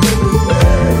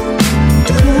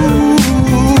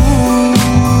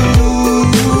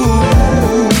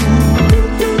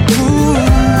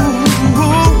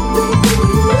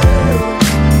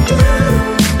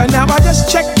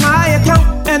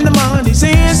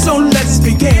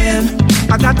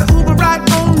 I got the Uber ride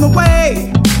on the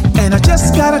way, and I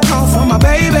just got a call from my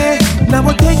baby. Now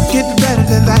it can't get better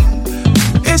than that.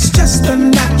 It's just a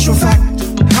natural fact.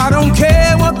 I don't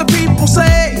care what the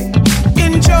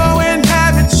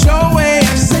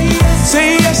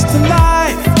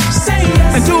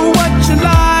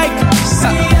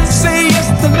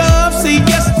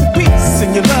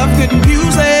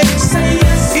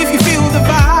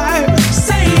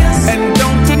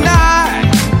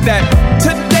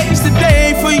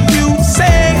for you to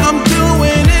say I'm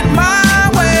doing it my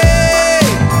way.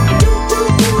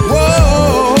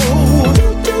 Whoa,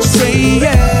 say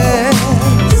yes,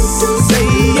 say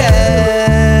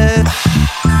yes.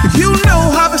 You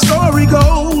know how the story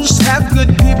goes. Have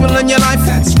good people in your life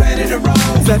that's ready to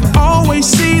roll, that always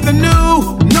see the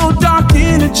new, no dark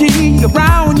energy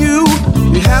around you.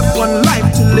 You have one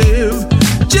life to live.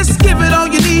 Just give it all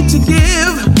you need to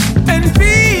give, and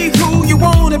be who you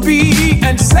wanna be,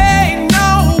 and say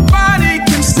nobody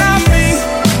can stop me.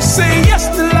 Say yes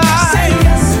to life, say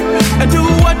yes, and do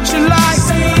what you like.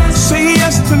 Say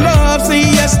yes to love, say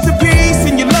yes to peace,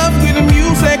 and you love good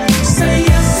music. Say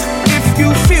yes if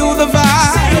you feel the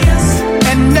vibe, say yes,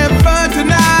 and never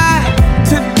deny.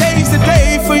 Today's the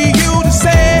day for you to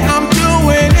say I'm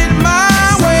doing it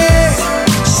my way.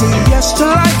 Say yes to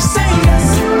life, say yes,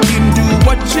 you can do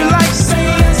what you like. Say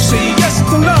yes, say yes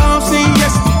to love, say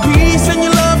yes to peace, and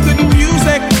you love good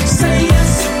music. Say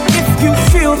yes if you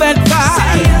feel that vibe,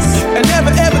 say yes, and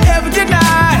never ever ever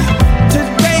deny.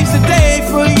 Today's the day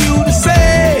for you to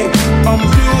say I'm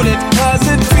doing it 'cause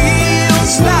it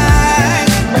feels like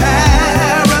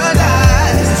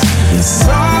paradise. It's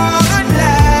on a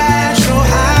natural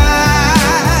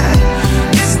high.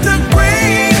 It's the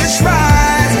greatest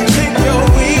ride. Take your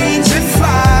wings and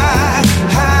fly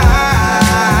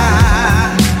high.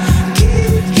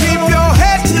 Keep your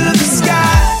head to the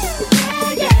sky.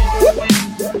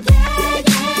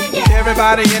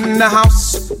 Everybody in the house,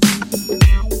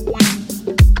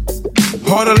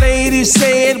 all the ladies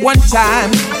say it one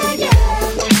time.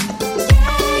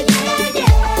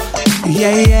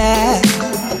 Yeah, yeah.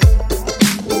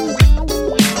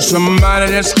 Somebody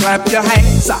just clap your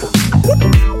hands up.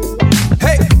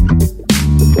 Hey,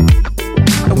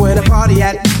 where the party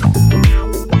at?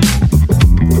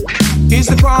 Is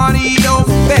the party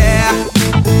over there?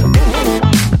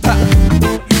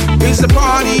 Is the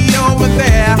party over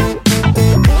there?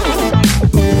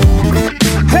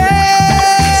 Hey,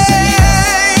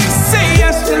 say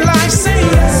yes to life, say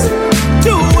yes,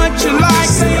 do what you like.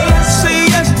 Say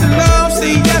yes to love,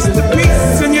 say yes to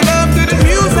peace, and you love good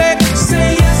music. Say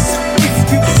yes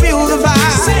if you feel the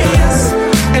vibe. Say yes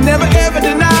and never ever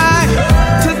deny.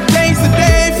 Today's the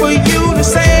day for you to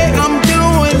say I'm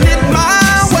doing it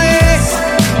my way.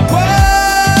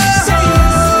 Whoa,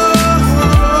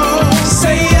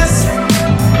 say yes.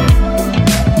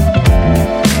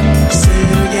 Say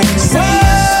it again. Say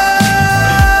yes.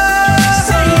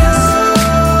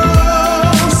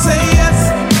 Say yes.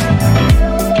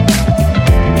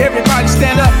 Everybody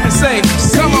stand up and say,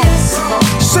 come on.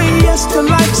 Say yes to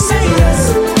life, say yes.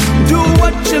 Do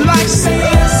what you like, say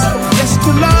yes. Yes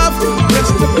to love, yes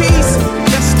to peace,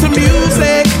 yes to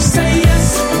music. Say yes.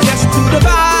 Yes to the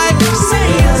vibe, say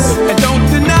yes. And don't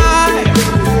deny.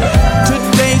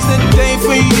 Today's the day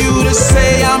for you to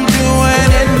say I'm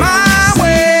doing it my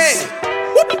way.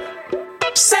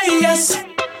 Say yes,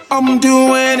 I'm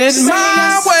doing it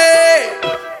my way.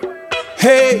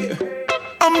 Hey,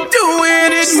 I'm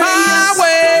doing it my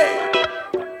way.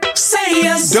 Say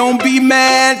yes. Don't be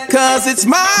mad 'cause it's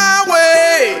my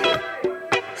way.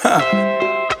 Huh.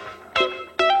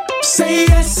 Say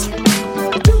yes.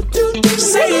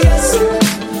 Say yes.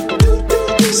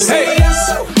 Say yes.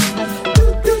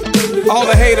 All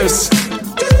the haters.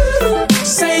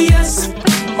 Say yes.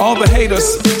 All the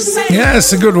haters. Yeah,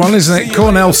 it's a good one, isn't it?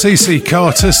 Cornell CC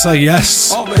Carter, Say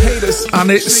Yes. All the haters.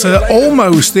 And it's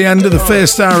almost the end of the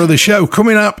first hour of the show.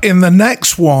 Coming up in the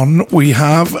next one, we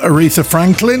have Aretha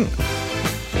Franklin,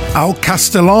 Al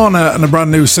Castellana, and a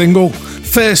brand new single.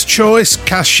 First Choice,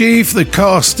 Kashif, The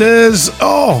Carsters.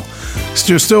 Oh, it's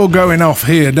just all going off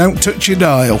here. Don't touch your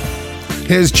dial.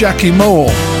 Here's Jackie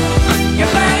Moore. You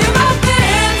play your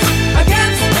dance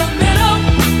against the middle,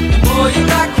 boy, you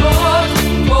got caught.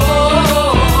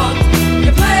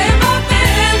 You play your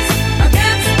dance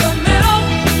against the middle,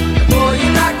 boy, you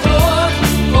got caught.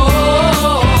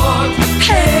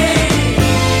 Hey,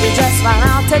 you just found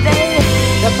out today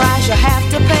the price you have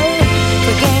to pay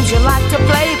for games you like to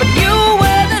play, but you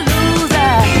were the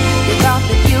loser. You thought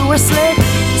that you were slick,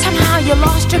 somehow you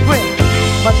lost your grip.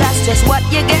 But that's just what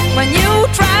you get when you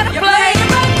try to play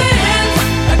your dance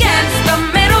against the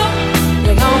middle.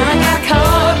 You're gonna get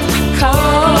caught.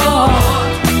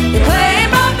 You play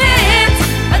your dance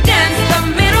against the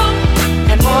middle,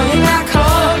 and boy, you got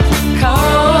caught.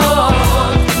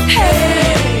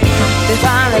 Hey, they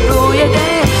finally blew you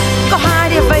down. Go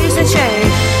hide your face in shame.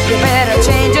 You better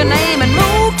change your name and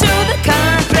move to the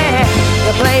country.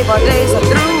 The playboy days are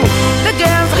through. The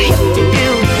girls are hip to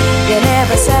you. You're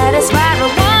never satisfied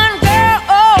with one girl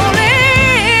only.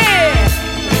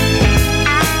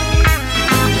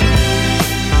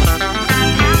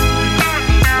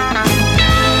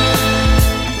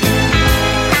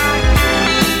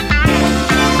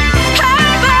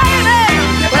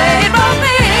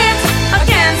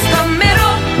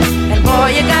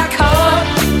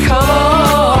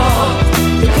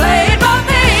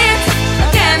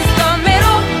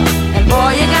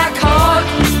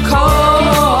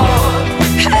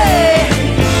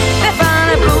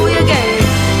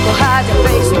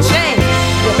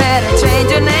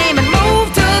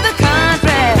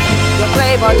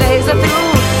 always are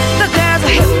through. The girls are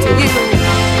hip to you.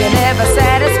 You're never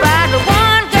satisfied with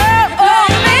one girl. Oh,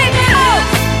 make it up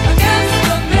against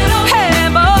the middle. Hey,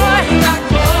 boy, you got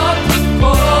caught.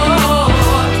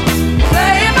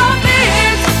 Play both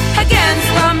ends against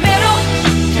the middle.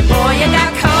 And boy, you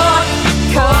got caught.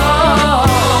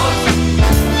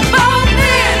 Both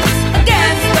ends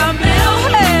against the middle.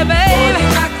 Hey, baby, you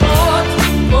got caught.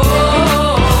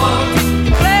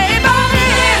 Play both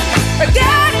ends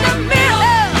against the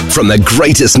middle. From the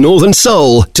greatest northern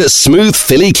soul to smooth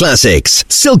Philly classics,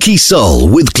 Silky Soul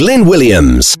with Glenn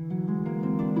Williams.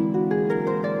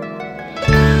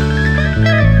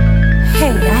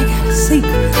 Hey, I got a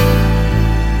secret.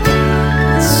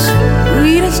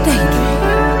 Sweetest daydream.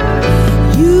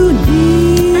 You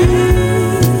need.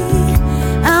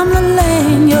 I'm the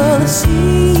land, you're the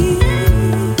sea.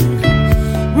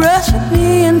 Rushing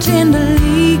in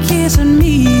tenderly, kissing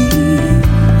me.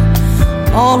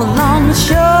 All along the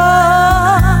shore.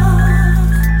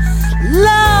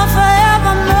 Love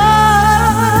forevermore.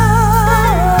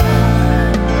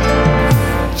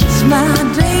 Just my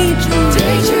daydream.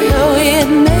 Though it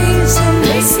may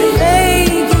seem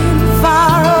vague and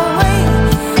far away,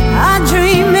 I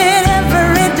dream it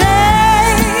every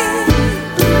day.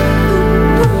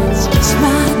 It's just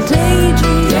my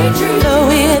daydream. Though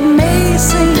it may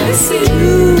seem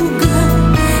too good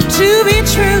to be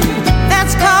true,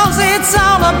 that's 'cause it's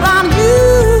all about you.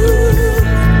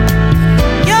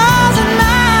 Yours and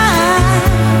mine.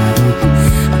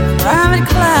 Private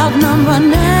cloud number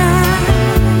 9.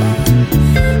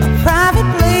 A private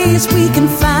place we can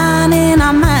find in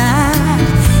our mind.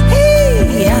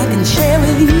 Hey, I can share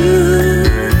with you.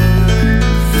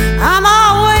 I'm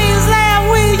always there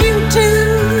with you too.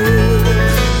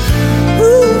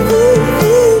 Ooh, ooh,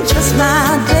 ooh, just my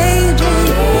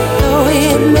daydream. Though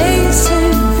it may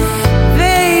seem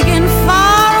vague and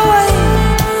far away,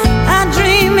 I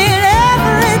dream it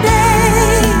every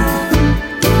day.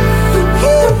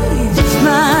 Hey, just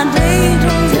my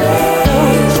daydream.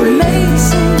 Though it may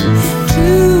seem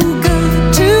too good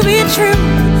to be true,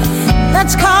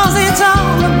 that's 'cause it's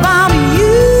all about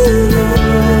you.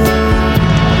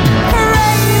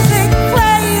 Crazy,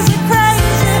 crazy,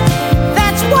 crazy,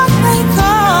 that's what they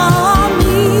call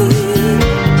me.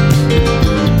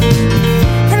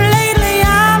 And lately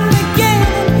I'm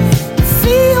beginning to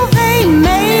feel they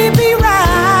may be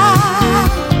right.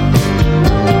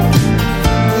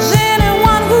 'Cause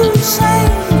anyone who's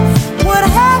sane would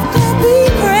have to be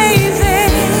crazy.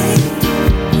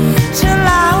 Till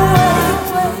I wake,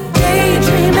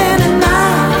 daydreaming at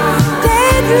night,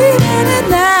 daydreaming at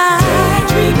night,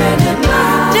 daydreaming at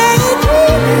night,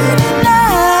 daydreaming at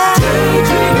night,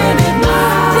 daydreaming at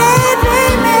night,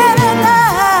 daydreaming at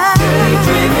night,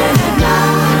 daydreaming at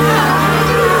night.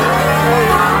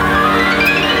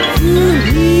 You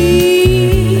leave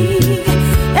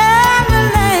every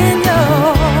land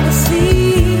you're the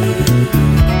sea,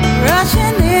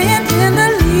 rushing in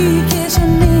tenderly,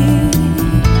 kissing me.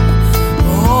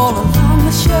 All along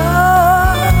the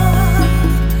shore,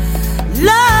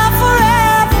 love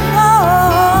forevermore.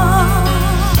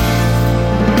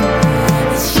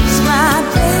 It's just my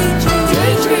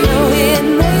daydream. Though it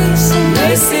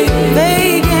may seem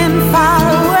vague and far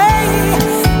away,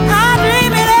 I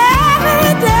dream it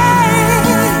every day.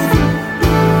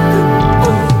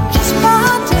 Just my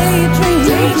daydream.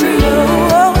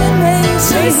 Oh, it may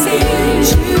seem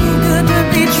too good to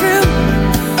be true,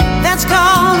 that's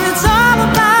 'cause it's all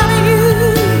about you.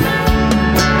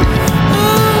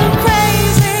 Ooh,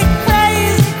 crazy,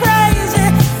 crazy, crazy,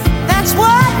 that's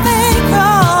what they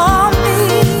call me.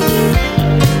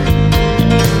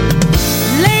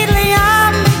 Lately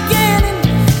I'm beginning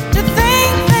to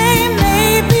think they may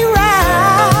be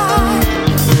right.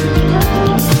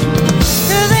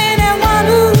 'Cause anyone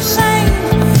who's sane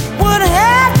would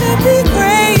have to be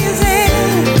crazy.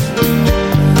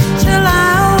 Till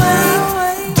I wake,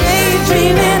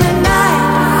 daydreaming at night,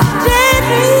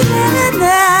 daydreaming at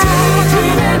night,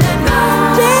 daydreaming at night,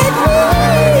 daydreaming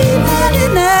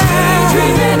at night,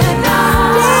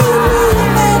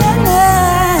 daydreaming at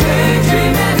night,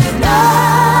 daydreaming at night.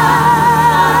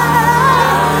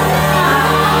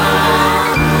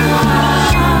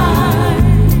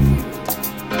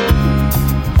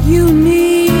 You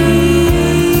need,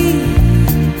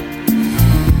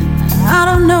 I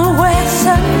don't know where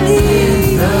suddenly.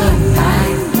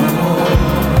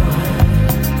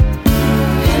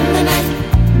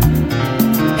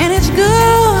 And it's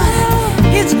good,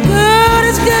 it's good,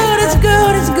 it's good, it's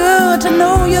good, it's good to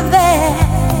know you're there.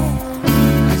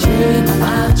 I dream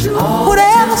about you all.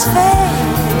 Whatever's fair,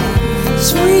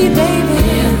 sweet baby.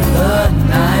 In the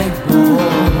night, boy.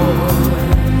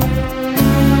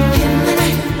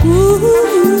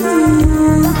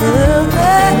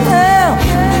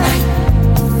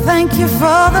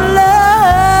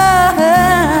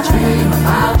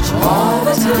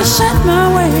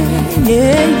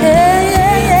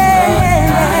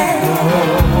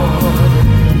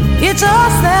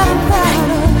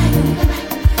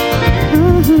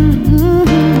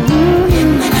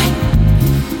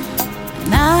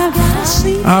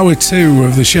 Hour 2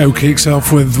 of the show kicks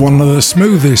off with one of the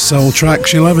smoothest soul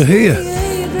tracks you'll ever hear.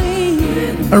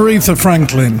 Aretha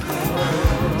Franklin.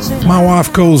 My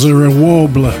wife calls her a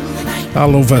warbler. I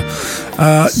love her.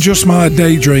 Just My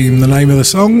Daydream, the name of the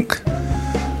song.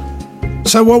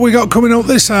 So what we got coming up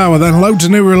this hour then? Loads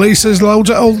of new releases, loads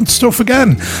of old stuff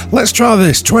again. Let's try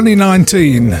this.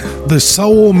 2019, the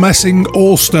Soul Messing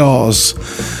All-Stars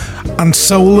and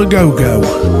Soul A Go-Go.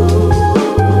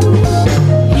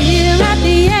 Here at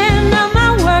the end of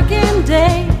my working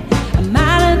day, I'm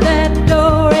out of that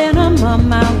door and I'm on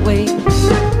my way.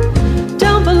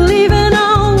 Don't believe in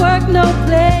all work, no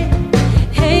play.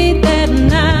 Hate that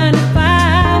 9 to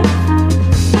 5.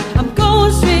 I'm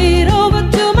going straight over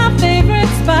to my favorite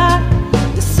spot,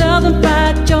 the Southern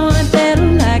Fried Joint that I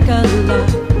like a lot.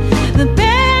 The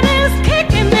band is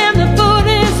kicking and the food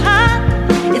is hot.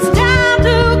 It's time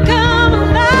to come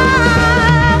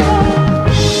alive.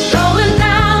 Going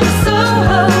down to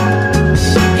Soho,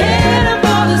 heading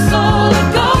for the Soul A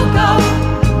Go-Go.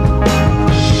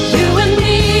 You and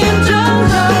me and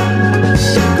JoJo,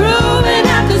 grooving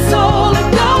at the Soul A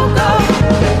Go-Go.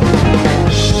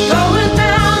 Going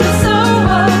down to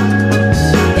Soho,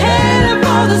 heading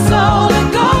for the Soul A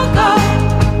Go-Go.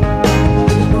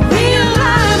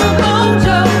 Realign my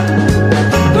mojo,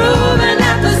 grooving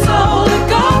at the Soul A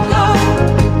Go-Go.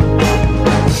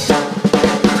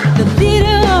 The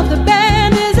leader of the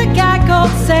band is a guy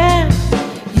called Sam.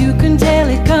 You can tell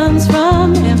he comes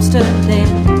from Amsterdam.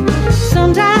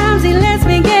 Sometimes he lets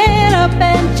me get up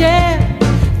and jam,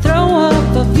 throw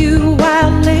up a few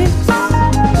wild licks.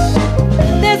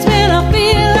 That's when I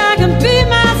feel I can be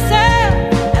myself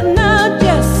and not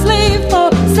just slave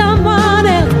for someone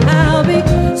else. I'll be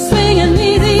swinging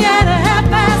easy at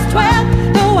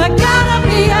 12:30, though I gotta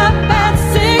be up at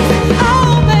 6.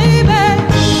 Oh baby,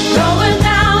 going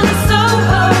down to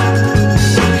Soho,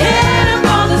 heading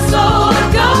for the Soul A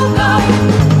Go-Go.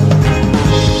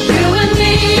 You and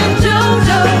me and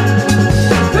JoJo,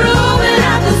 grooving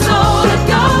at the Soul A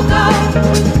Go-Go.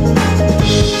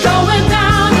 Going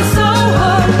down to Soho,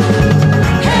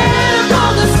 heading for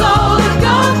the Soul A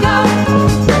Go-Go.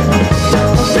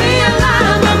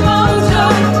 Realign my mojo,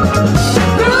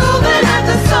 grooving at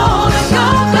the Soul A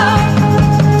Go-Go.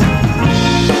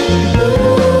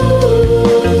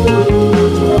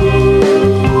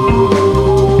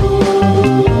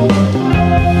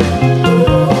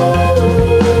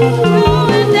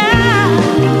 Going down,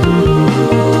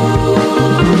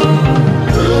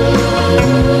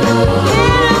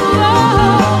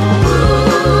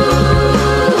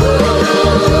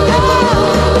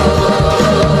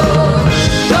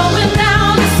 going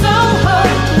down to Soho,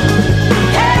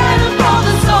 heading for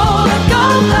the Soul A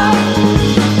Go-Go.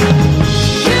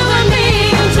 You and me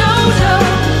and JoJo,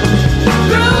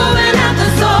 grooving at the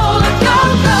Soul A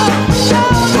Go-Go.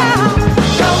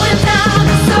 Going down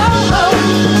to Soho,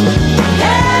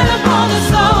 heading for the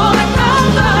Soul A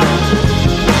Go-Go.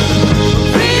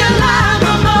 Realign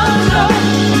my mojo,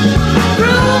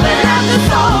 grooving at the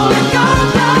Soul A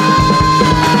Go-Go.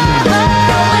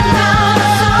 Going down to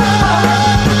Soho,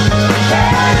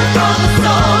 heading for the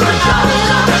Soul A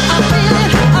Go-Go.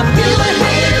 I feel it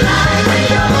here like a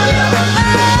yo-yo.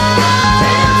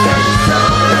 Dancing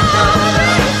Soul A Go-Go.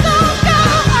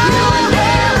 You and me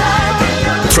like a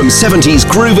yo-yo. From 70s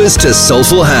groovers to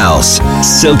soulful house,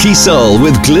 Silky Soul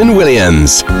with Glyn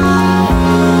Williams.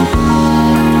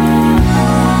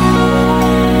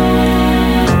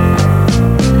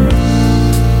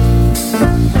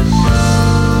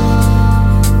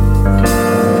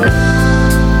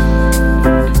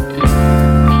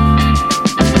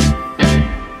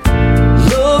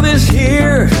 Love is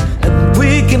here and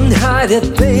we can hide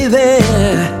it, baby.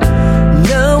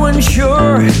 Now I'm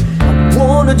sure I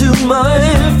wanna do my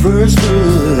first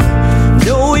move.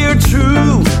 Know you're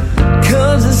true,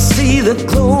 cause I see the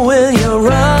glow in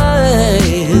your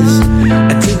eyes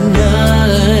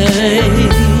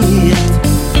tonight.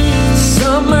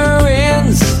 Summer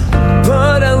ends,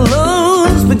 but our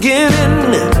love's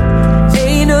beginning.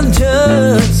 Ain't no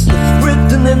just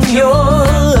written in your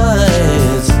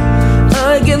eyes.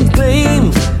 I can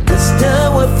blame, cause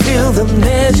now I feel the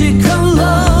magic of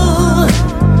love.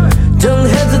 Don't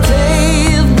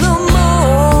hesitate no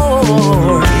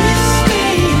more. Kiss me,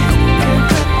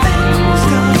 everything's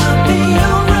gonna be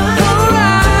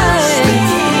alright.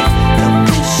 Don't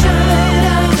be shy,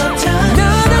 now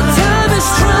the time is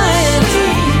right.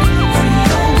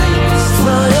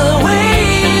 Fly away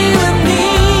with me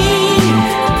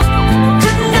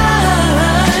tonight.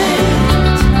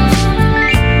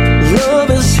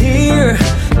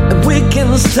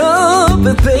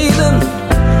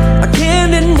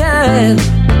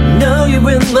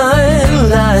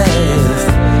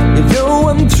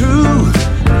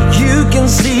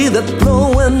 that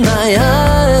flow in my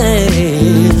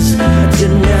eyes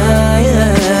tonight.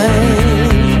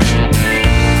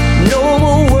 No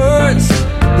more words,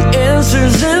 the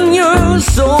answer's in your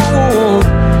soul.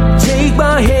 Take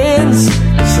my hands,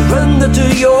 surrender to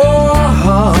your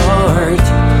heart.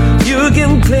 You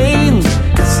can claim,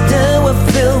 'cause now I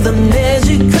feel the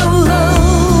magic of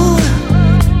love.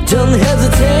 Don't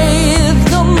hesitate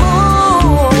no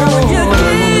more. Girl, you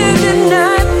can't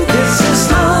deny this is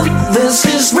love, this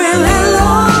is really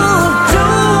love.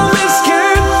 Don't be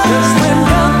scared, 'cause we're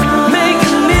not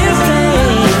making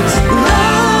mistakes.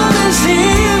 Love is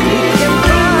here, you can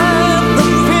find the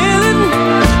feeling.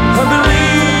 I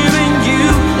believe in you,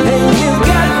 and you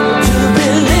got to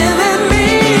believe in me.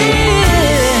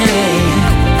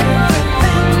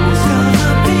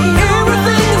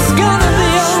 Everything's gonna be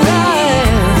alright.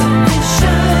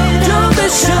 Don't be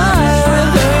shy,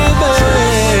 baby.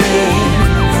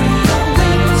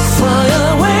 Fly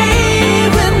away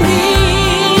with me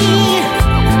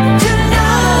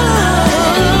tonight.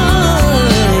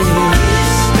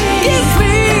 Kiss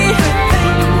me.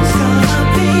 Everything's gonna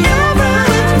be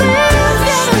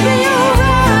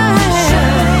alright.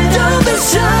 Don't be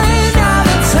shy, now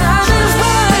the time is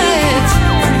right.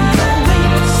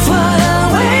 Fly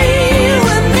away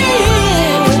with me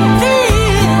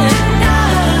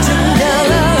tonight.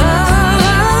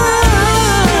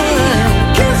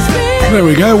 Kiss me. There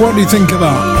we go. What do you think of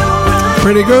that?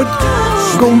 Pretty good?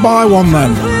 Go and buy one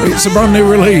then. It's a brand new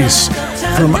release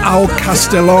from Al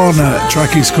Castellana.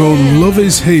 Track is called Love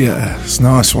Is Here. It's a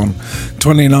nice one.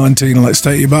 2019. Let's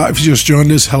take you back. If you just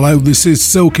joined us, hello, this is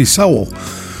Silky Soul.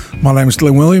 My name's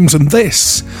Glenn Williams and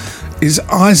this is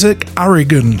Isaac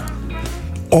Aragon.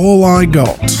 All I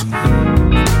Got.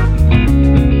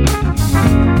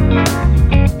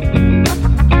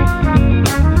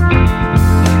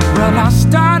 Well, I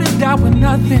started out with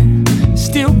nothing,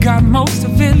 still got most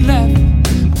of it left.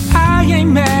 I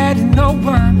ain't mad at no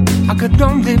one, I could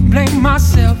only blame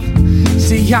myself.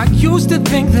 See, I used to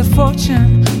think that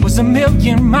fortune was a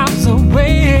million miles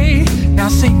away. Now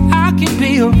see, I can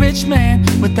be a rich man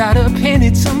without a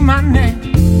penny to my name.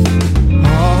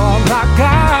 All I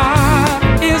got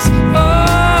is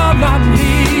all I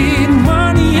need.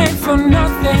 Money ain't for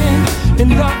nothing, and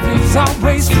love is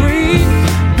always free.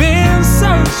 Been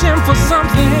searching for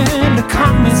something to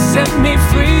come and set me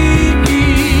free.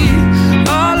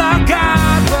 All I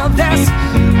got, well, that's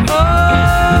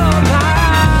all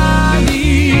I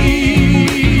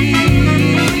need.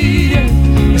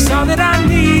 It's all that I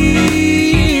need.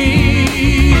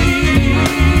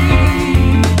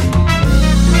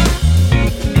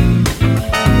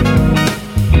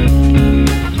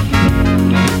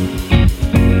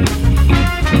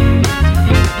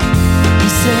 He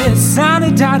said, sign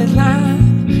a dotted line,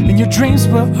 and your dreams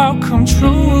will all come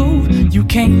true. You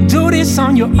can't do this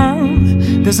on your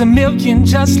own, there's a million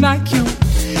just like you.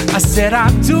 I said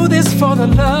I'll do this for the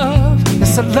love,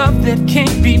 it's a love that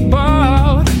can't be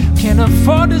bought. Can't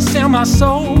afford to sell my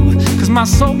soul, 'cause my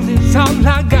soul is all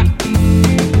I got.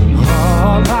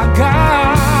 All I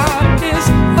got is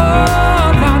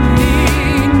all I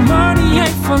need. Money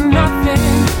ain't for nothing,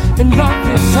 and love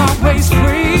is always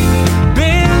free.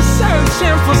 Been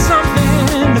searching for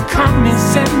something to come and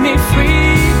set me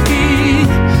free.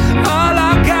 All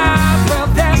I got, well,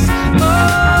 that's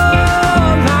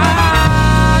all I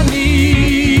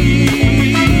need.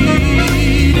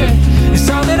 It's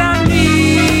all that I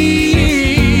need.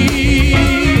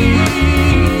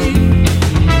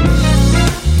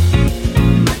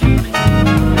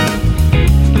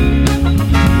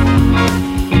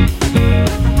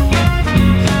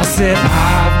 I said,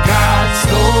 I've got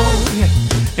soul,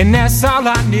 and that's all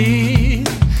I need.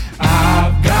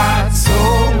 I've got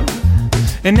soul,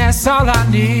 and that's all I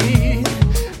need.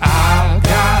 I've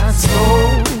got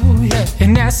soul, yeah,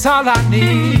 and that's all I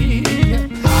need.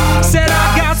 Said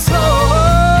I got soul.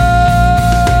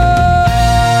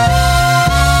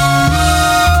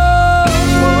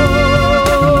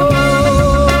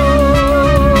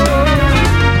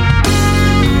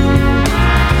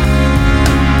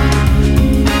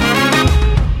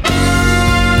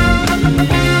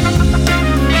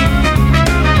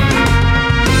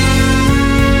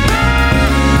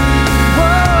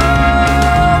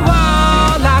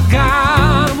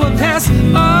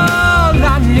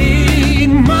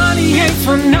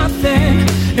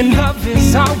 And love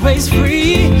is always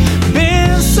free.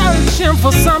 Been searching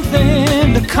for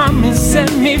something to come and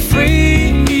set me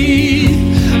free.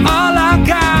 All I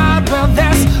got, well,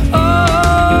 that's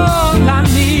all I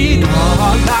need. All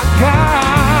I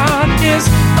got is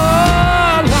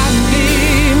all I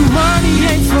need. Money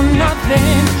ain't for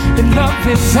nothing, and love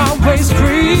is always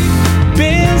free.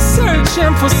 Been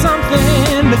searching for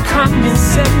something to come and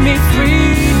set me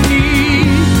free.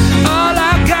 All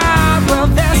I got, well,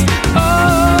 that's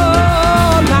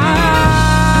all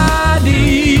I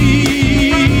need.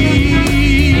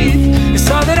 It's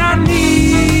all that I need.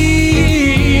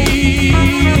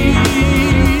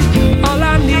 All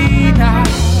I need now.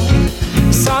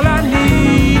 It's all I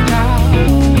need now.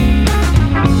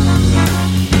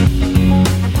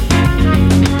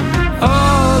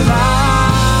 All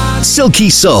I Silky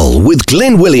Soul with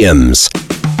Glenn Williams.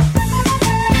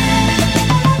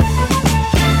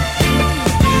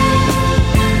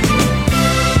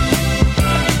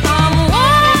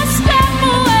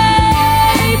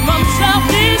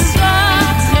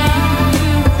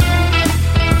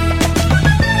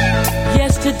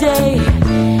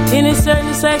 In a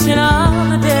certain section of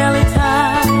the Daily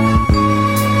Times,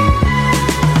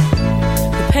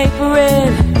 the paper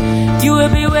read, "You will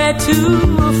be wed to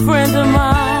a friend of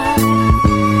mine."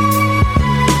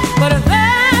 But if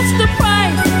that's the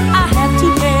price I have to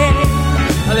pay,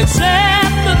 I'll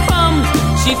accept the crumbs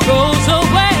she throws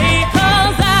away.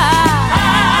 'Cause I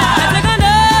take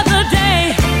another day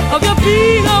of your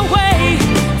being away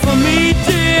from me,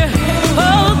 dear.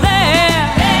 Oh, there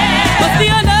must be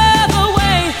another.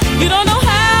 You don't know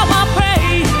how I pray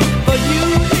for you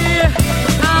here.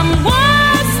 I'm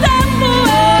one step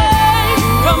away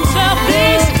from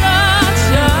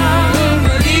self-destruction.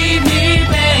 Believe me,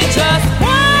 babe. Just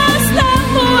one step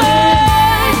away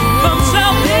from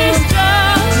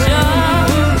self-destruction.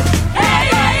 Hey,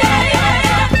 yeah, yeah, yeah,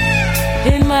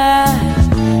 yeah. In my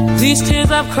eyes, these tears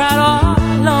I've cried all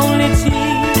lonely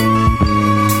tears.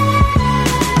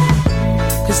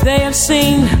 'Cause they have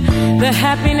seen the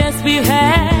happiness we've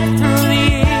had through the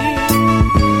years.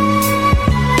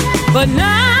 But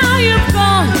now you've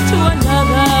gone to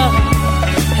another,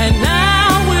 and now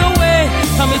we're away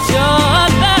from each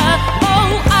other.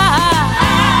 Oh, I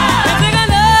take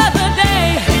another day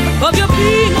of your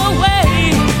being away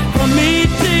from me,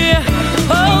 dear.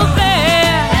 Oh,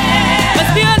 there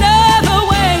must be another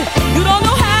way. You don't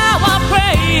know how I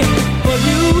pray for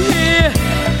you here.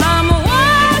 I'm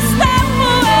one step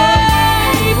away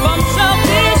from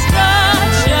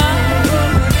self-destruction.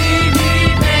 Believe me,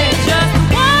 babe. Just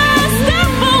one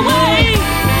step away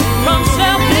from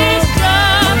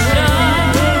self-destruction.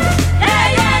 Yeah,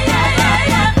 yeah, yeah, yeah,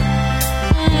 yeah.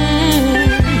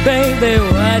 Baby,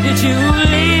 why did you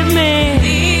leave me?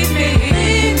 Leave me,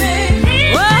 leave me, leave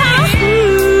me. Oh,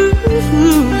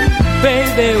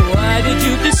 baby, why did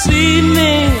you deceive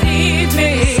me? Deceive me,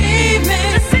 deceive me,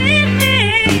 deceive me.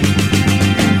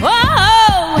 Whoa,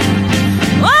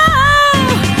 whoa,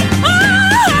 oh.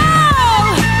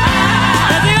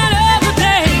 I think another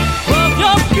day of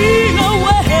your being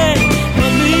away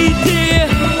from me, dear.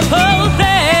 Oh,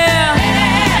 there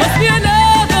must be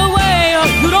another way.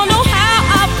 You don't know how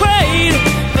I prayed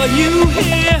for you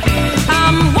here.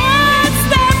 I'm one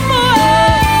step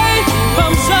away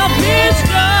from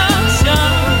self-destruction.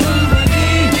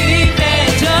 Believe me,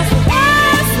 babe. Just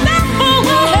one step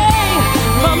away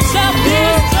from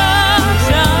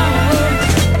self-destruction.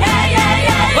 Yeah, yeah,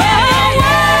 yeah, yeah. One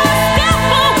step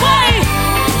away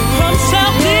from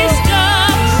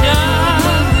self-destruction.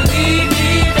 Believe me,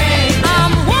 babe.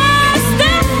 I'm one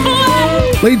step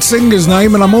away. Lead singer's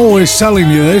name, and I'm always telling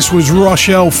you this, was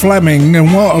Rochelle Fleming,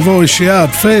 and what a voice she had.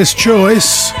 First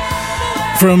choice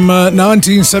from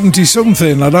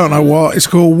 1970-something, I don't know what. It's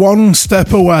called One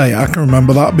Step Away. I can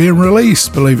remember that being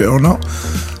released, believe it or not.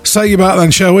 Say you back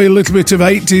then, shall we? A little bit of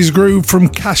 80s groove from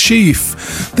Kashif.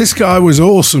 This guy was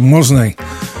awesome, wasn't he?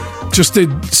 Just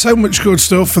did so much good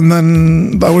stuff, and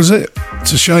then that was it.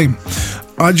 It's a shame.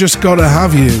 I Just Gotta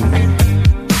Have You.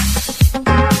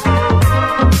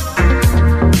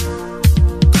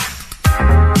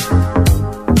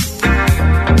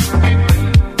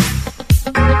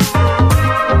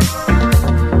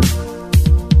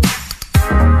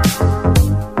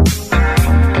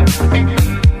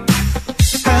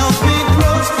 Held me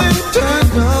close then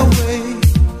turned away.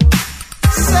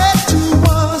 Said you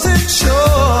wasn't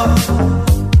sure.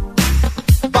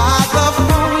 By the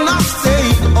phone I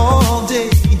stayed all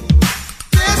day.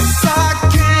 This I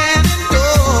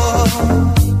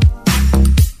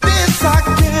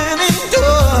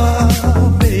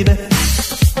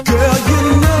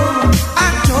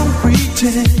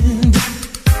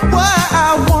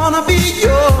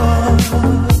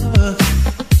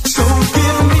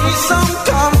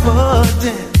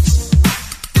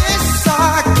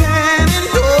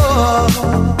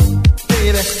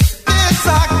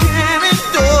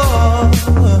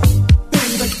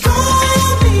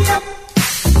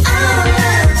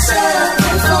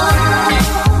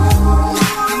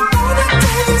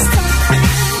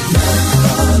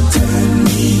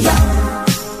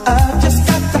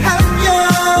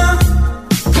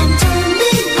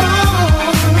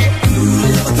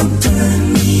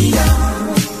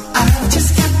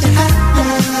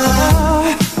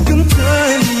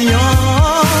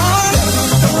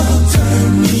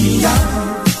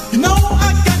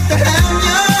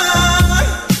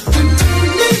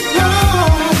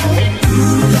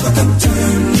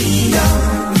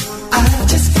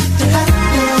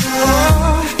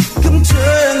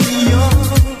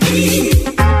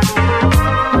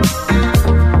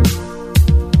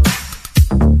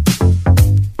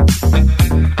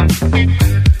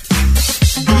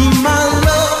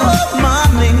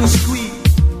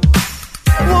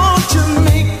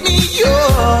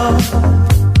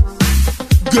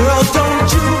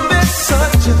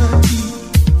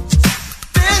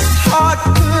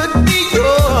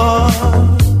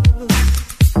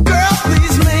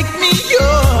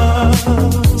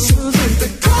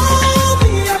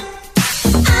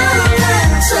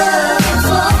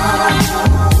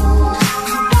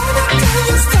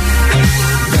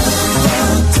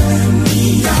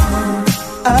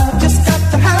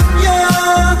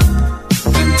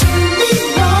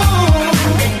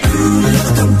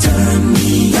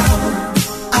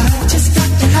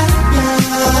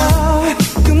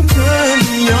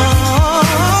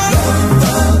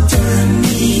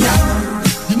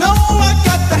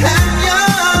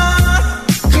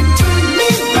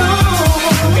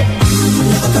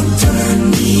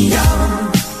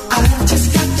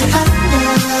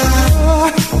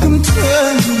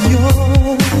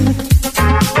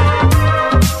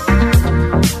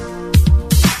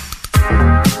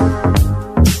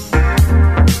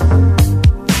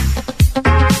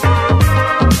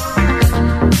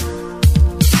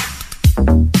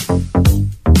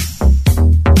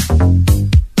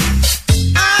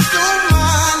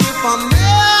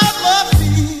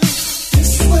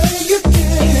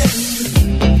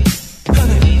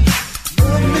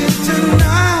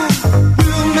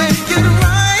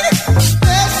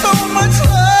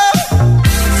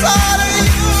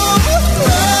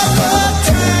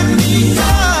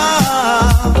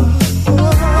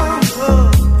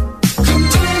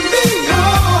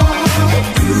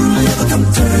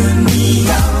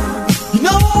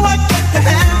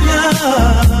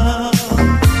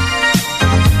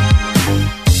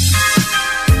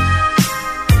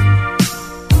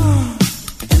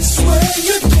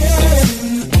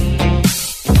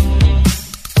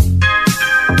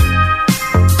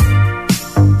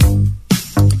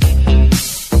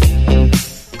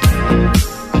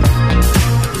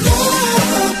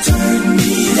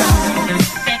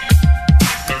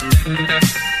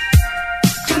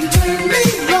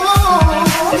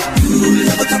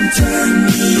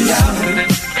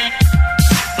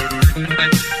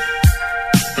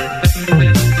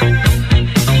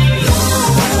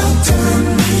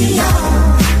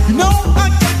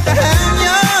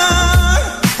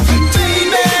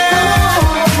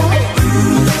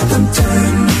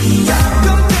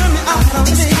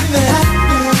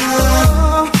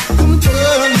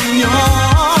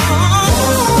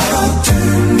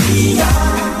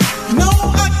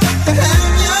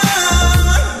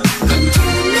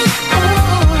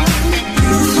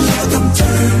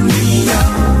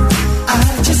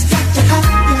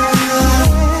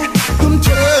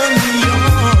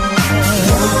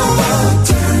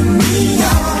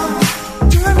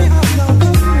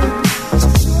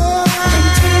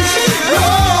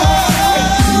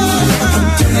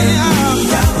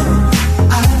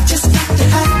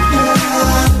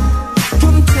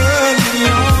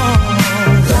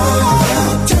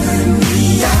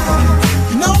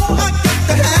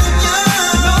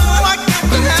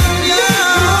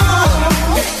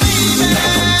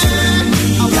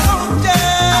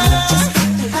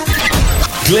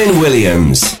Glyn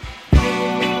Williams.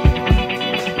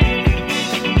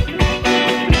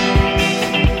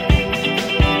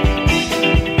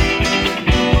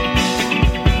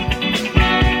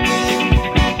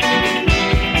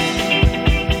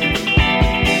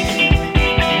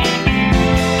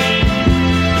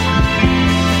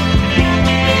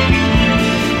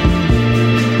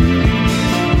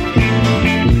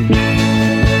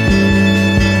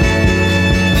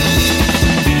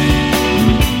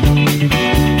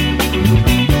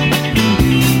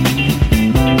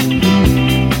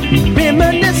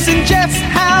 Reminiscing just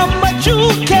how much you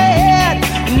cared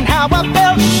and how I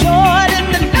fell short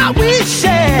in the night we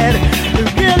shared. It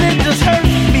really just hurts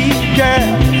me,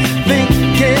 girl,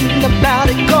 thinking about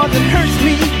it, cause it hurts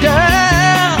me,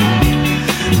 girl.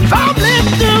 Fumbling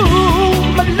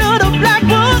through my little black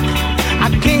book, I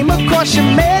came across your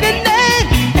maiden name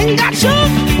and got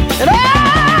shook. And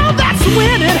oh, that's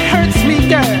when it hurts me,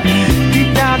 girl.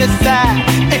 Deep down inside,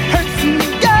 it hurts me,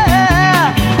 girl.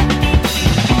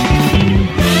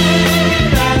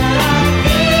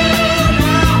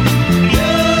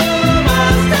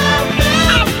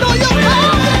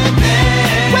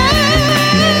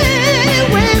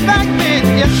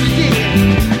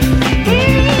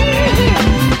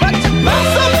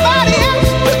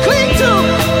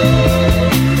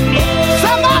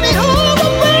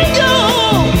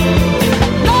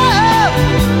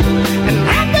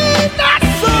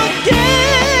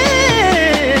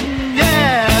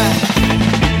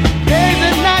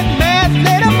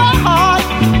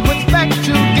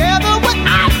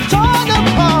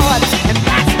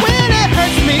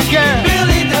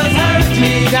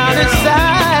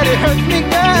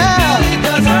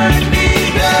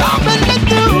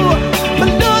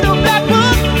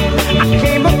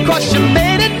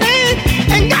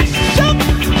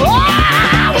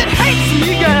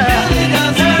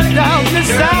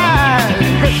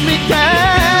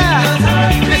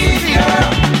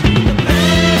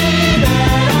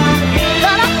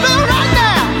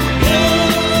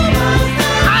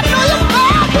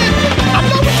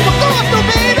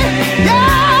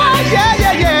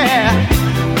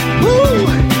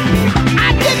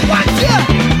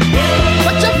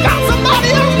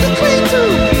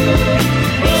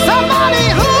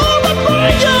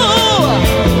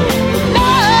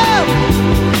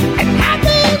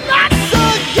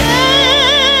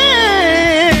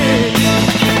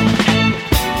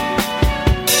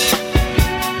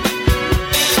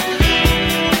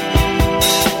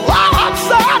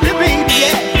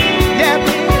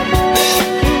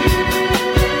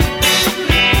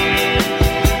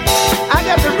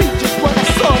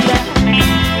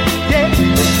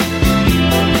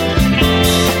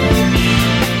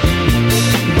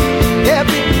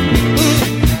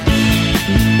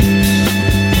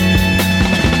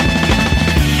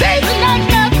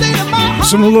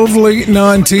 Some lovely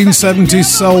 1970s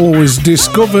soul was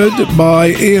discovered by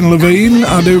Ian Levine,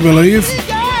 I do believe.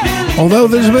 Although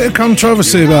there's a bit of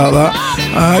controversy about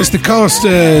that. It's the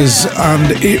Carstairs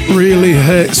and It Really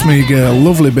Hurts Me Girl.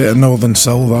 Lovely bit of Northern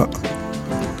soul, that.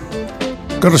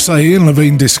 Gotta say, Ian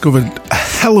Levine discovered a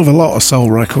hell of a lot of soul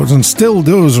records and still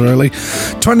does, really.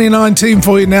 2019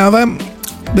 for you now then.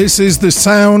 This is the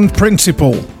Sound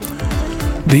Principle,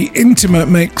 the intimate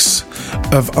mix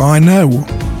of I Know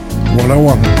What I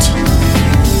Want.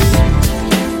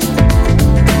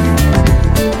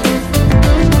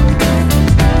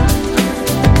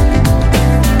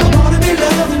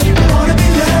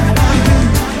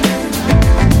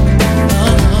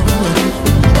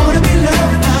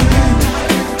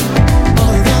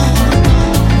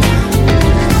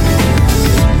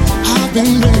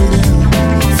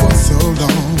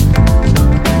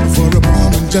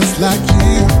 Just like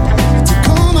you to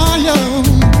call my own.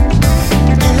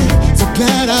 So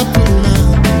glad I put my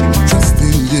trust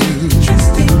in you.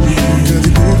 Cause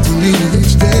you prove to me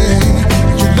each day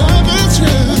your love is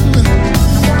true.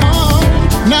 Oh,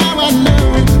 now I know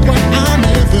what I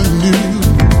never knew.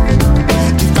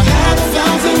 If I had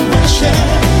 1,000 wishes,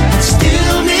 I'd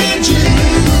still need you.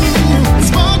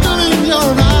 Sparkle in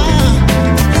your eye,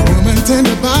 your woman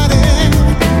tender body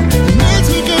makes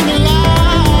me feel alive.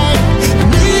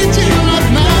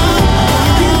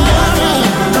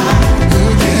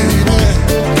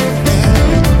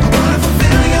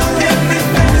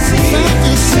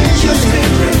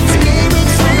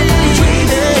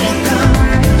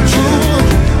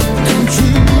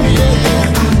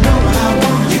 I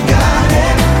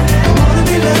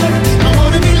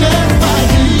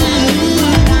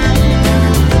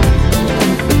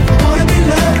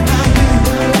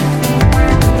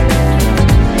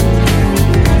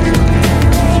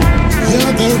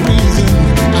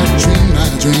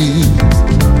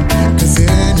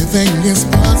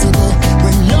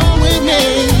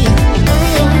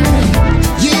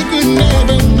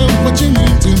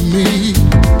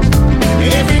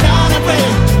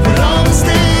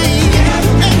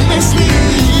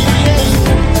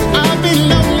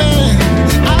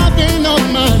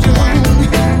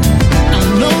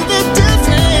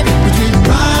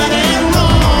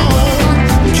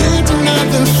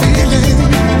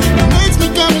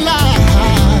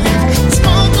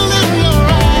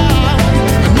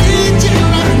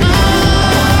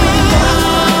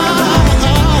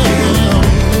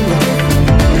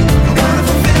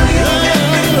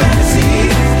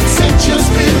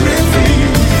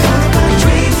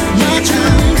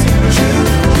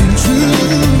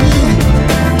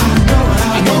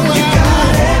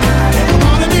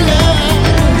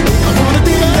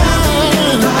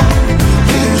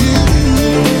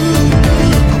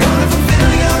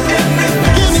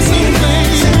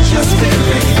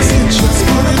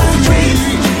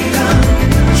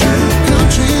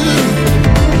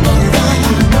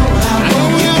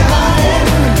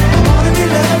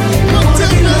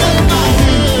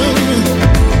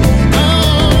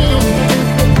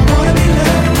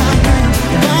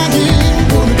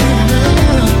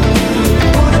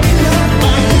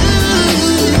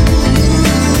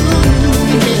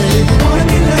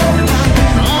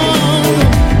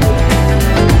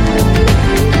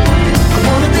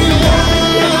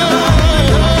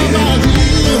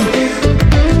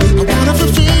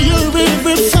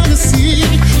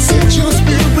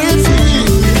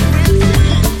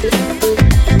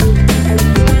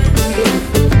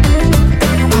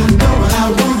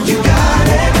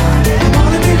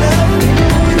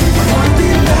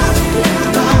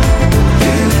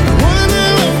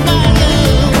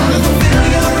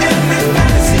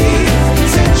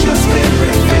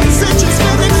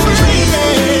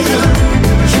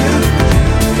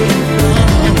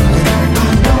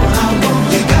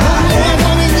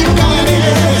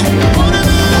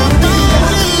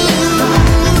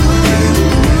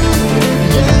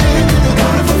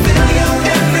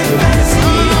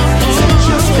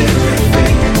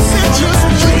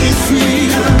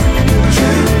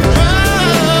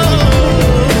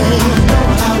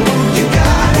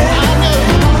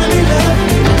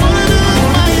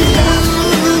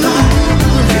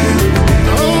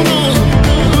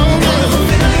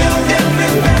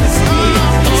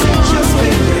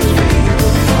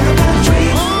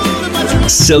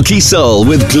Silky Soul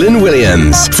with Glyn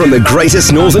Williams. From the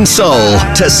greatest northern soul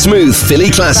to smooth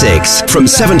Philly classics. From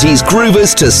 70s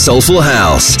groovers to soulful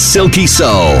house. Silky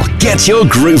Soul. Get your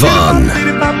groove on.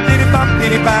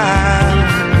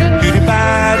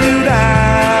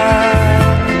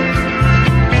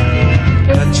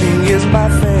 Touching is my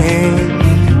thing.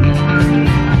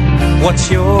 What's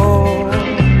yours?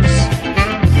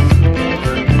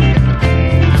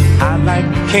 I like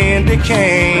candy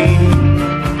cane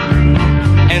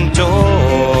and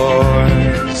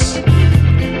doors.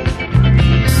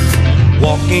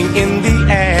 Walking in the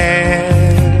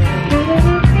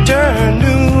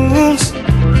afternoons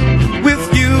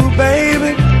with you,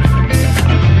 baby.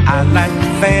 I like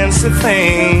fancy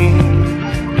things,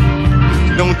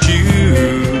 don't you?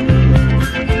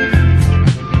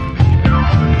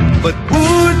 But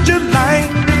would you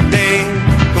like to take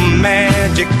a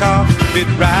magic carpet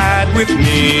ride with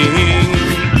me?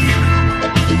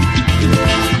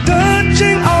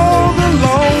 Touching all the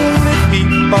lonely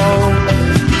people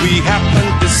we happen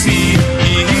to see.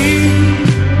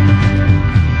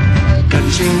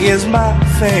 Touching is my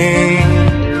thing,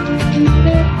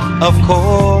 of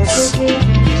course.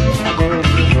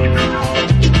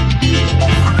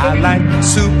 I like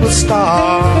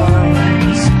superstars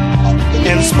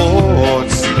in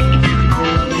sports.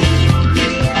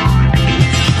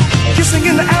 Kissing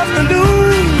in the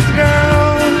afternoon,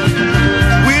 girl,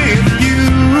 with you.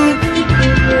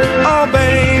 Oh,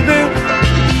 baby,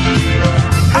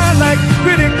 I like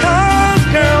pretty cars,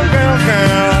 girl, girl,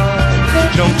 girl,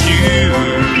 don't you?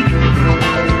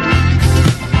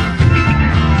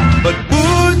 But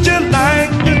would you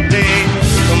like to take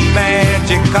a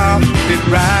magic carpet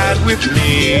ride with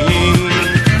me?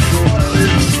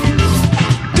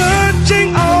 Touching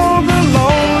all the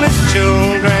lonely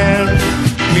children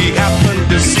we happen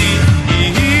to see.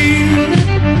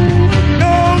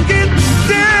 Don't get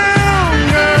down,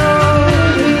 girl,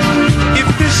 if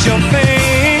this your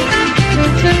thing.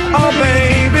 Oh,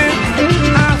 baby,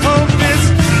 I hope this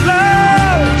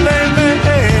love, baby,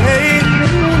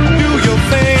 do your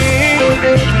thing.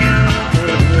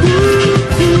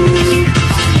 Ooh,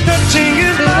 touching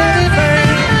is my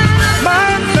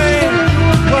thing,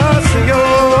 what's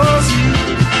yours?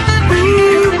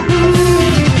 Ooh,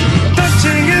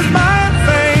 touching is my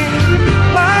thing,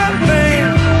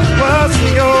 what's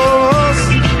yours?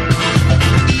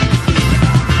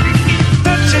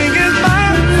 Touching is my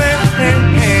thing,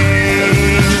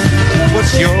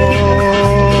 what's yours?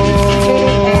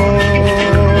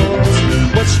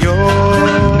 What's yours?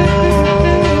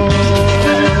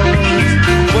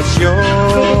 What's yours?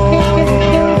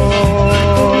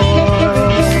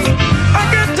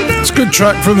 It's a good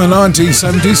track from the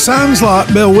 1970s. Sounds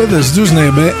like Bill Withers, doesn't he,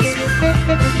 a bit?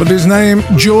 But his name,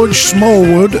 George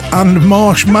Smallwood and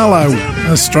Marshmallow.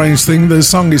 A strange thing, the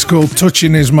song is called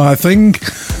Touching Is My Thing.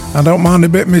 I don't mind a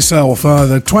bit myself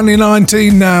either.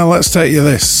 2019 now, let's take you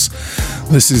this.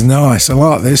 This is nice, I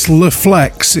like this. Le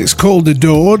Flex, it's called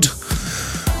Adored.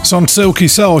 It's on Silky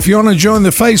Soul. If you want to join the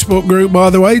Facebook group, by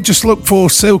the way, just look for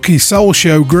Silky Soul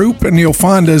Show group and you'll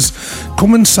find us.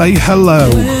 Come and say hello.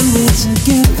 When we're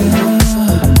together,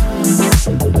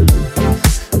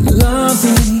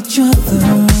 loving each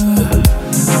other,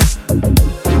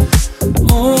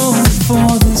 all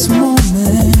for this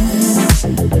moment.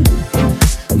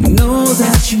 Know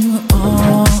that you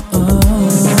are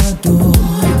adored.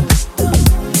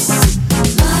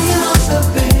 Lying on the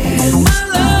bed, my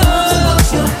love,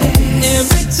 your head.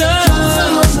 Every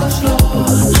time on the floor,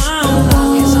 I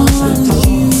want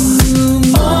you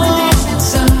more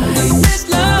inside. This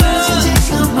love.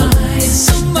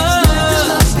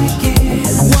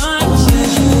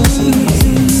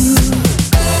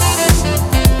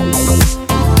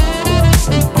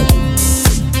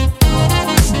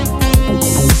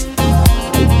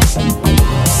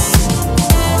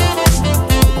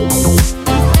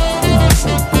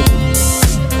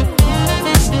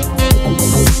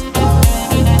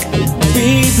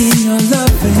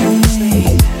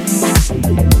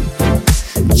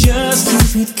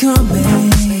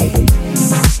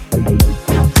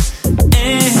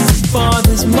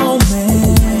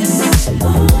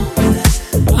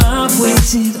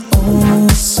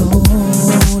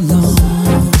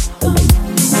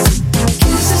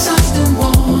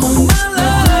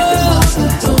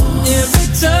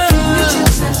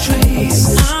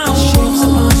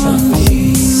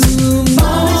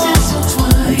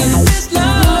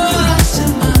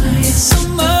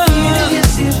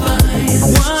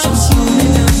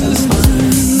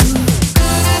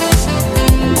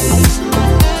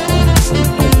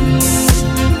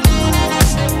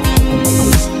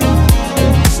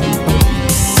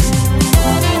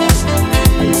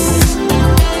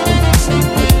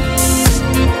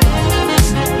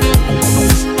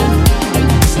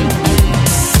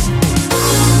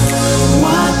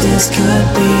 could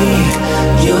be.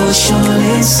 You'll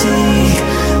surely see.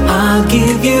 I'll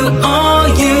give you all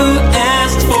you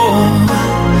asked for.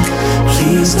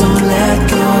 Please don't let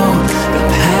go. The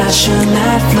passion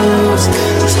that flows,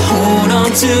 just hold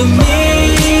on to me.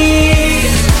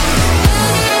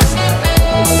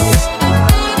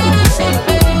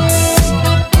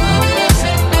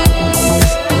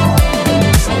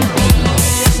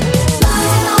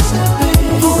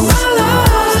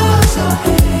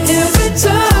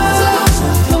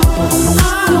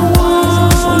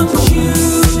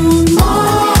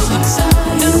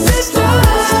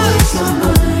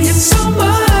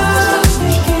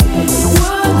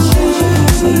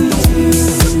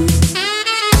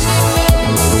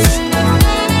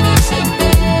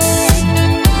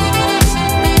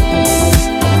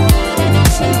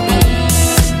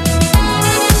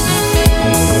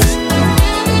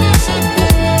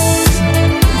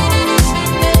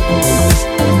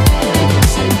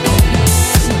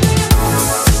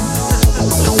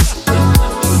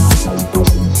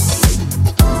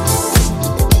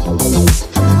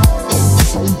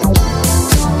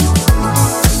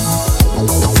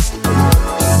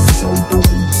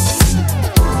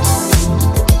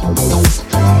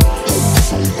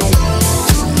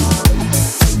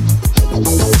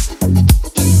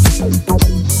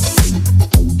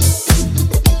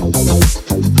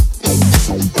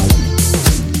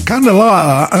 Kinda like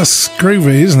that. That's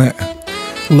groovy, isn't it?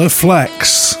 Le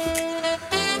Flex.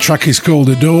 Track is called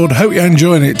Adored. Hope you're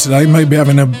enjoying it today. Maybe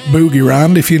having a boogie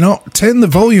round. If you're not, turn the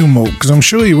volume up, because I'm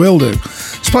sure you will do.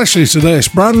 Especially to this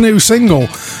brand new single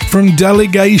from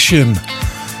Delegation.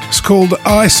 It's called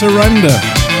I Surrender.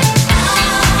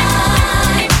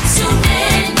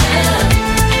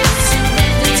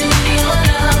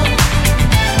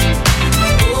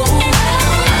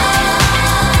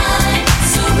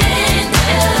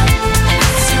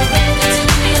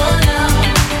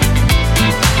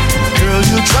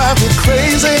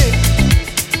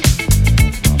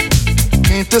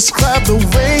 Describe the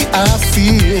way I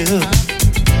feel.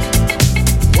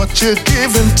 What you're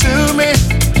giving to me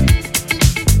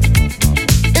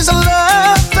is a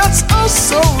love that's oh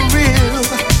so real.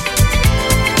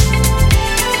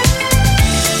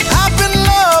 I've been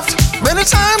loved many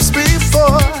times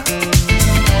before.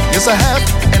 Yes, I have,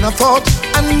 and I thought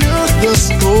I knew the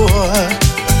score.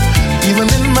 Even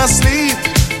in my sleep,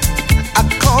 I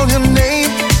call your name.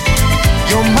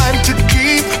 You're mine to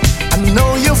keep. I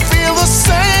know you feel the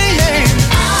same. I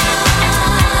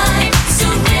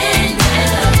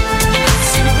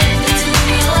surrender to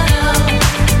your love.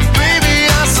 Baby, I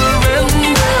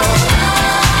surrender.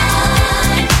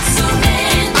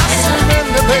 I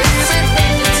surrender, baby.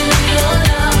 To your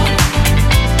love.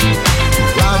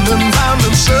 Round and round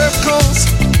in circles.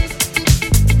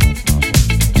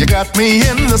 You got me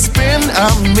in the spin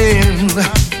I'm in.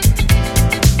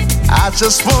 I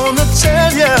just wanna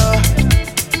tell you,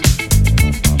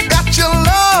 your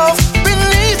love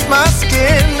beneath my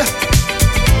skin.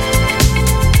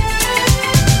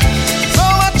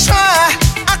 Though I try,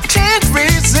 I can't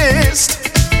resist.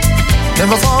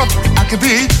 Never thought I could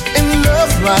be in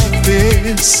love like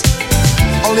this.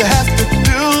 All you have to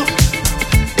do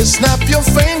is snap your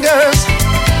fingers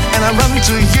and I run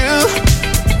to you.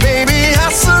 Baby, I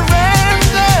surrender.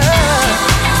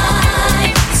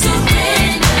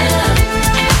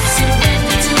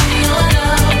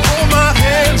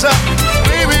 Up,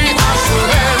 baby, I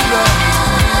surrender.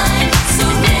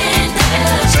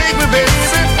 Take me, baby.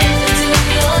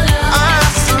 I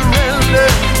surrender.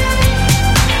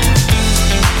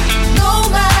 No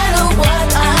matter what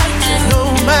I do, no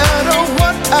matter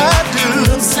what I do,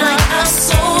 looks like I'm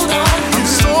sold on you. I'm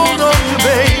sold on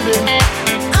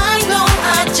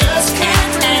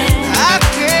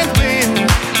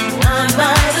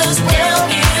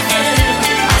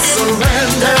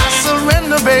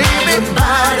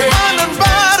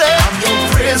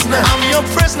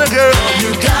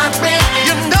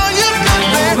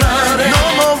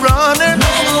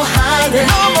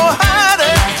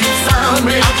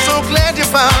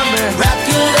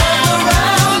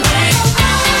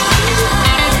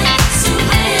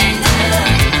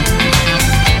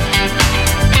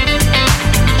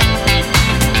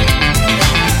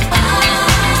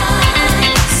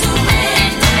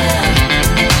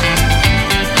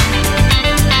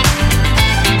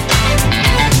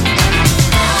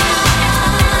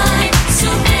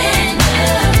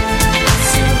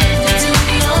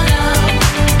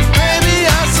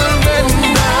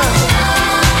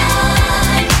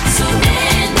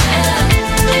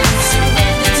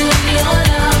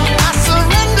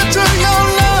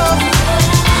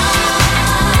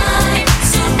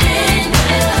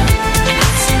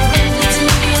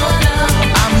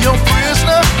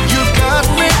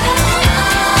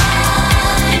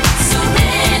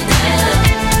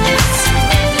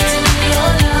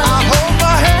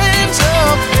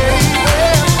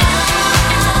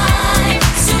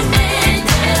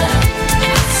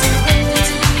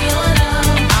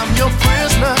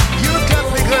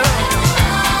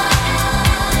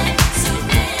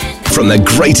From the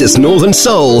greatest Northern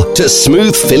Soul to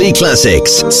smooth Philly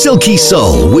classics. Silky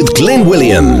Soul with Glenn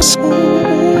Williams.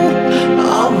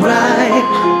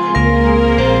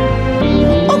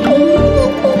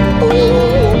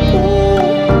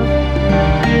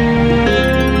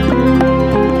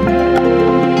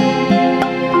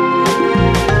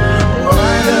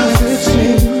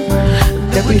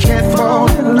 We can't fall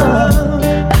in love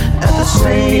at the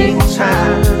same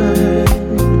time.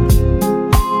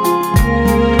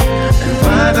 And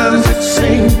why does it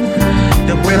seem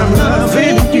that when I'm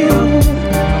loving you,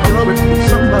 you're with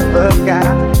some other guy?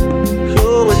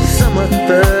 You're with some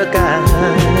other guy.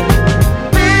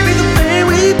 Baby, the thing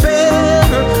we bear,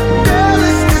 girl,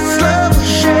 is this love we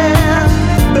share.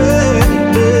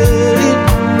 Baby,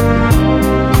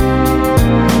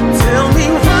 tell me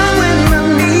why when I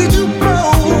need you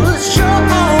most, you're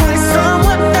always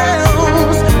someone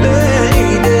else,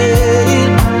 lady.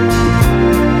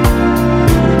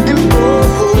 And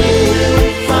oh,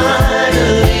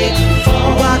 finally,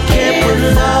 why can't we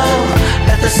love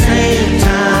at the same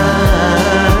time?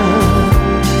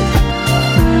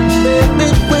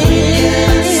 Baby,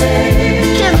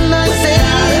 can I say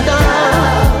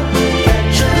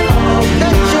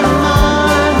that you're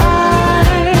mine?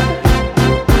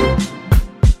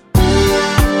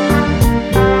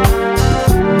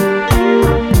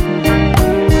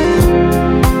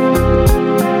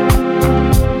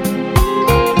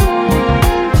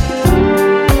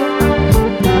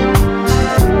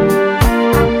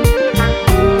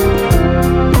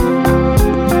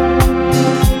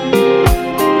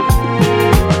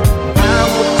 I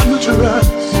will future us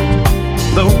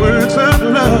the words of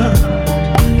love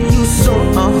you so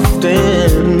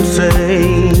often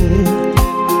say.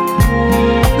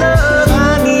 Love, I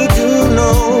need to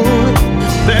know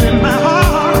that in my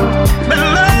heart, that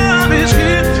love is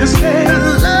here to stay.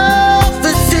 Love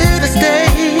is here to stay.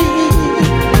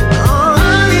 Oh, I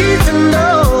need to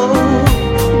know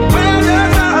where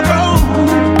does I go?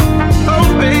 Oh,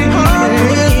 baby, I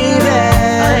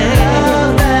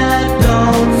love that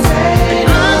don't say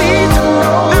no. I need to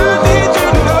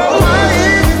know why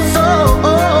is it so?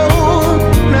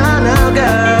 Now,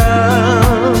 girl.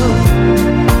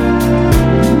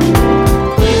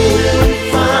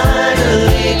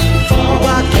 Finally,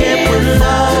 why can't we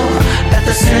love at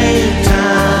the same time?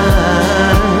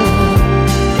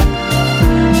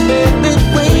 Baby,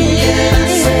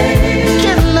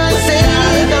 can I say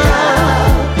now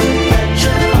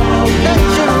that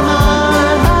you're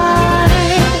mine?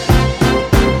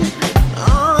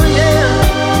 Oh yeah.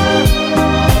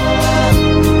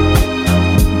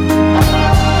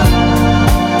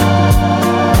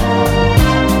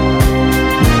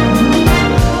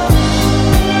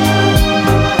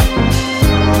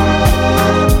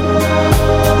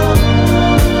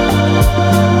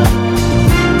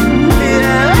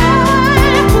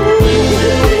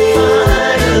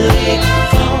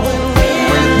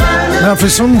 Now, for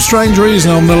some strange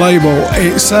reason on the label,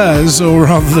 it says, or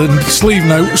rather than sleeve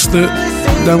notes that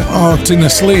aren't in a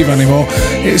sleeve anymore,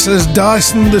 it says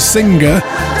Dyson the Singer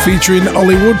featuring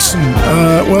Ollie Woodson.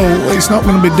 Well, it's not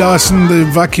going to be Dyson the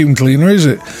vacuum cleaner, is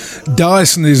it?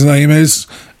 Dyson, his name is,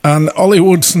 and Ollie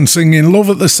Woodson singing Love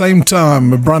at the Same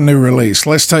Time, a brand new release.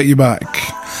 Let's take you back.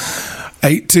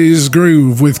 80s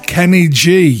Groove with Kenny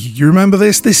G. You remember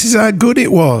this? This is how good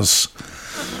it was.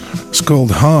 It's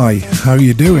called Hi, How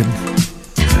You Doing?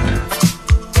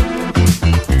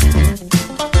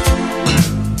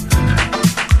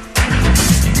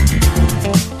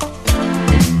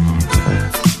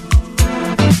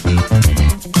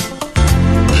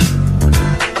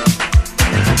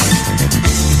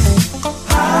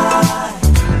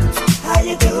 How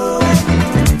you doing?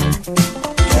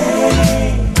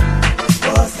 Hey,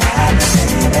 what's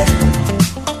happening?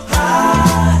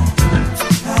 Hi,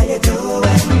 how you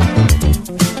doing?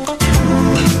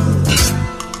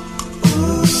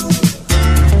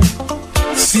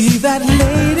 See that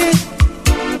lady?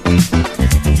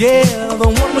 Yeah, the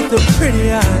one with the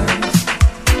pretty eyes.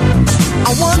 I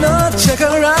wanna check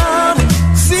her out,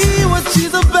 see what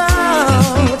she's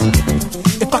about.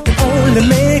 If I can only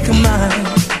make her mine.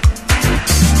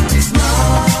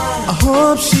 I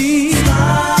hope she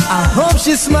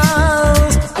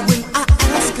smiles when I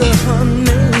ask her her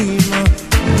name.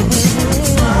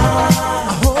 I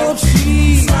hope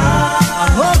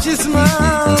she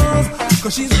smiles,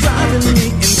 'cause she's driving me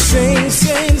insane,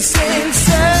 insane.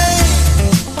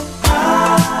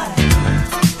 Hi,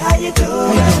 how you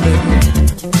doing?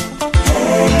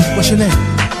 Hey, what's your name?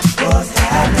 What's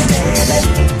happening?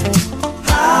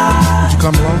 Hi, Would you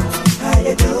come along? how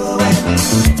you doing?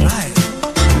 Right.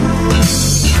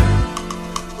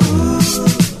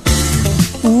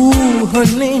 Ooh,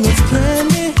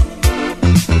 candy,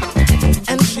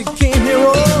 and she came here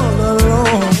all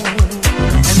alone.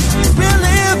 And she's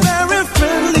really very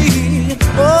friendly.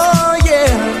 Oh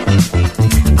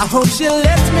yeah. I hope she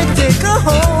lets me take her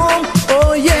home.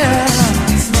 Oh yeah.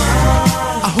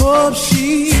 I hope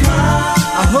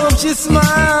she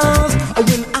smiles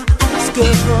when I ask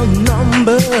her her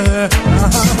number.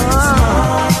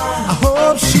 I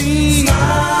hope she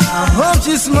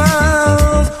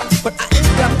smiles, but I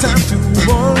ain't got time to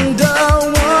wonder.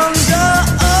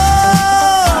 Oh,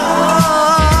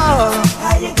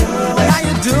 how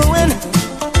you doing?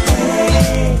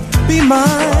 Hey, be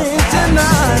mine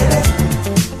tonight.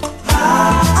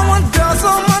 I want girl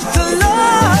so much to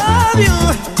love you.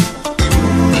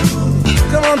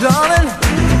 Come on, darling.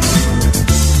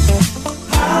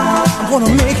 I wanna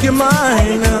make you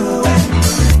mine.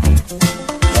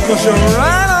 'Cause you're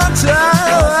right on time.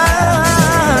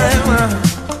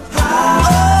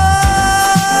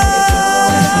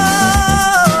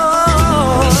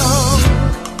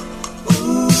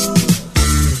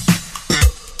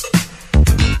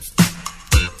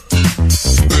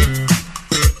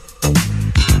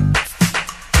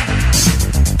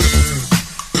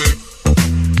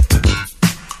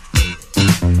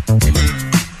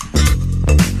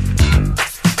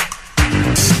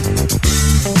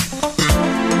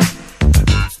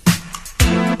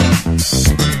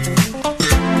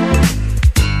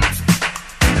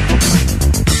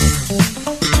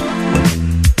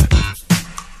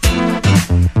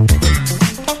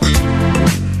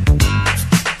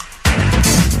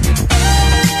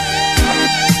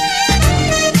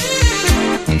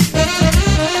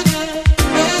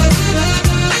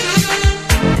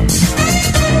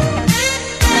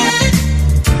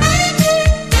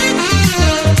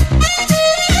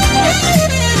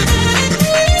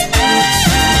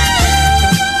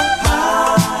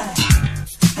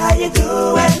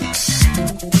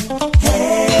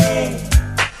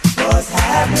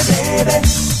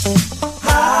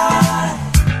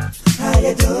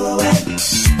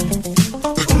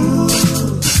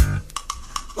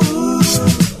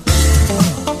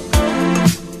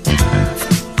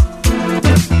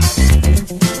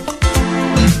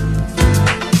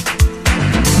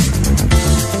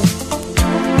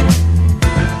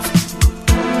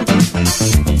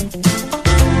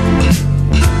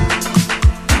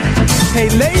 Hey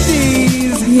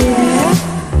ladies, yeah,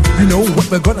 you know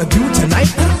what we're gonna do tonight?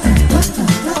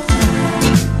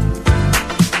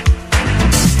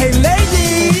 Hey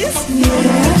ladies,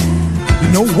 yeah, you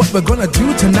know what we're gonna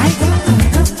do tonight?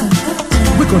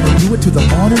 We're gonna do it to the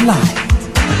morning light.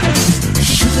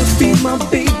 Should it be my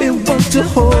baby, want to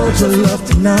hold your love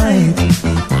tonight?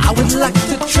 I would like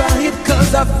to try it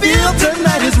 'cause I feel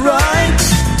tonight is right.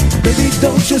 Baby,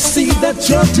 don't you see that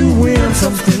you're doing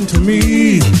something to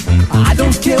me? I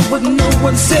don't care what no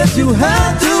one said, you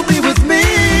have to be with me.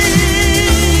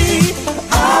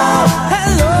 Oh,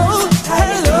 hello,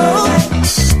 hello.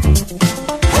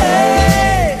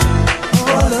 Hey,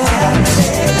 oh, love.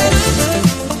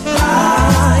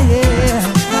 Ah, yeah.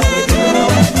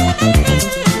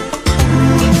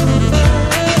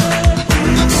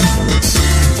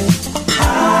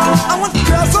 I want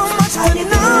girls so much to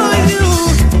know you.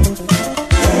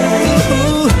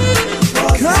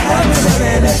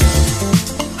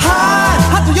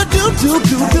 How do you do?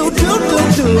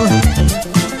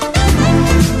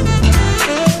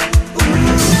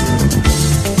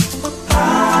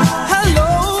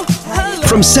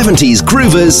 From 70s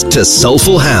groovers to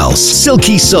soulful house,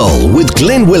 Silky Soul with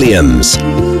Glenn Williams.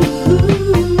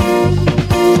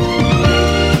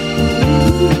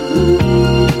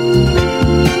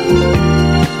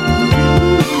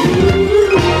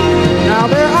 Now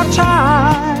there are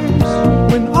times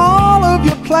when all of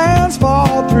your plans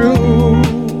fall through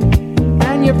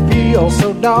and you feel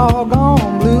so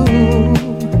doggone blue.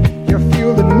 You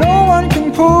feel that no one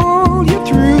can pull you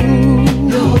through.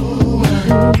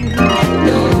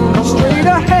 Go straight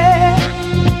ahead.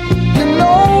 You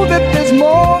know that there's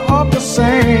more of the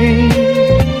same,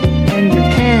 and you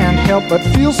can't help but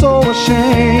feel so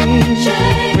ashamed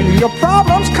when your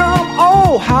problems come.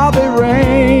 Oh, how they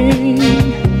rain.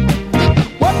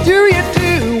 What do?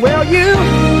 Well, you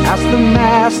ask the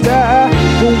master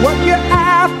for what you're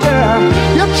after.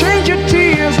 You'll change your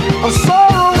tears of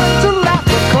sorrow into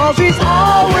laughter, 'cause he's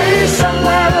always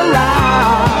somewhere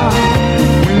around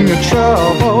when your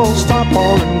troubles start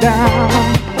falling down.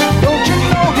 Don't you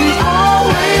know he's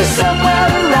always somewhere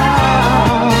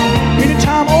around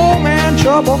anytime old man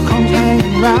trouble comes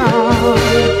hanging round.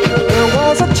 There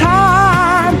was a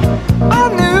time I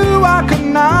knew I could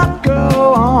not go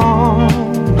on.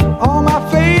 All my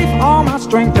faith, all my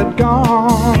strength had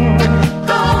gone.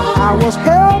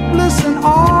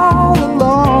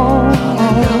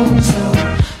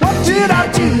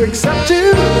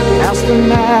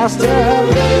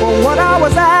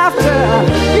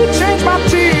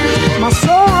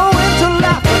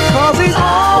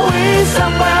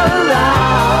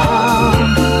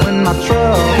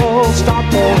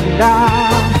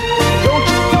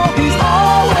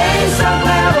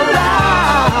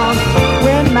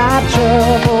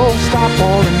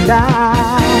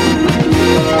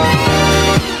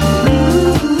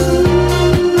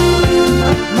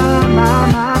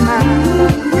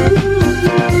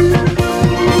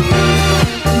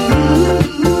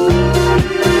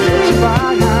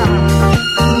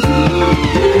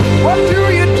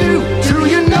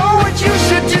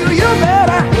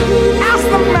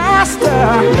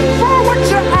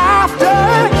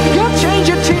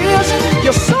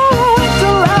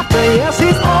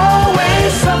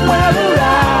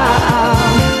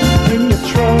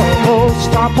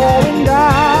 pouring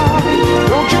down.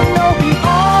 Don't you know he's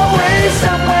always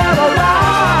somewhere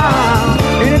around?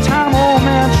 Anytime old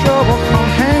man's trouble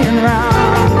comes hanging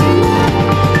around,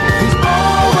 he's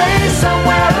always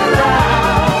somewhere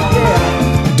around.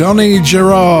 Yeah. Donny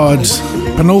Gerard,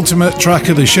 penultimate track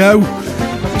of the show.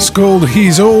 It's called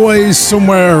He's Always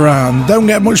Somewhere Around. Don't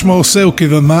get much more silky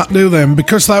than that, do they? And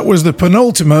because that was the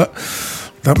penultimate,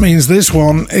 that means this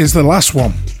one is the last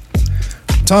one.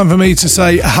 Time for me to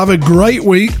say have a great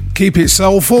week, keep it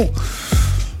soulful,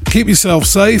 keep yourself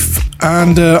safe,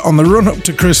 and on the run up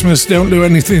to Christmas, don't do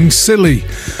anything silly.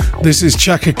 This is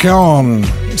Chaka Khan.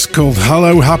 It's called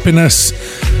Hello Happiness.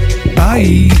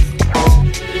 Bye.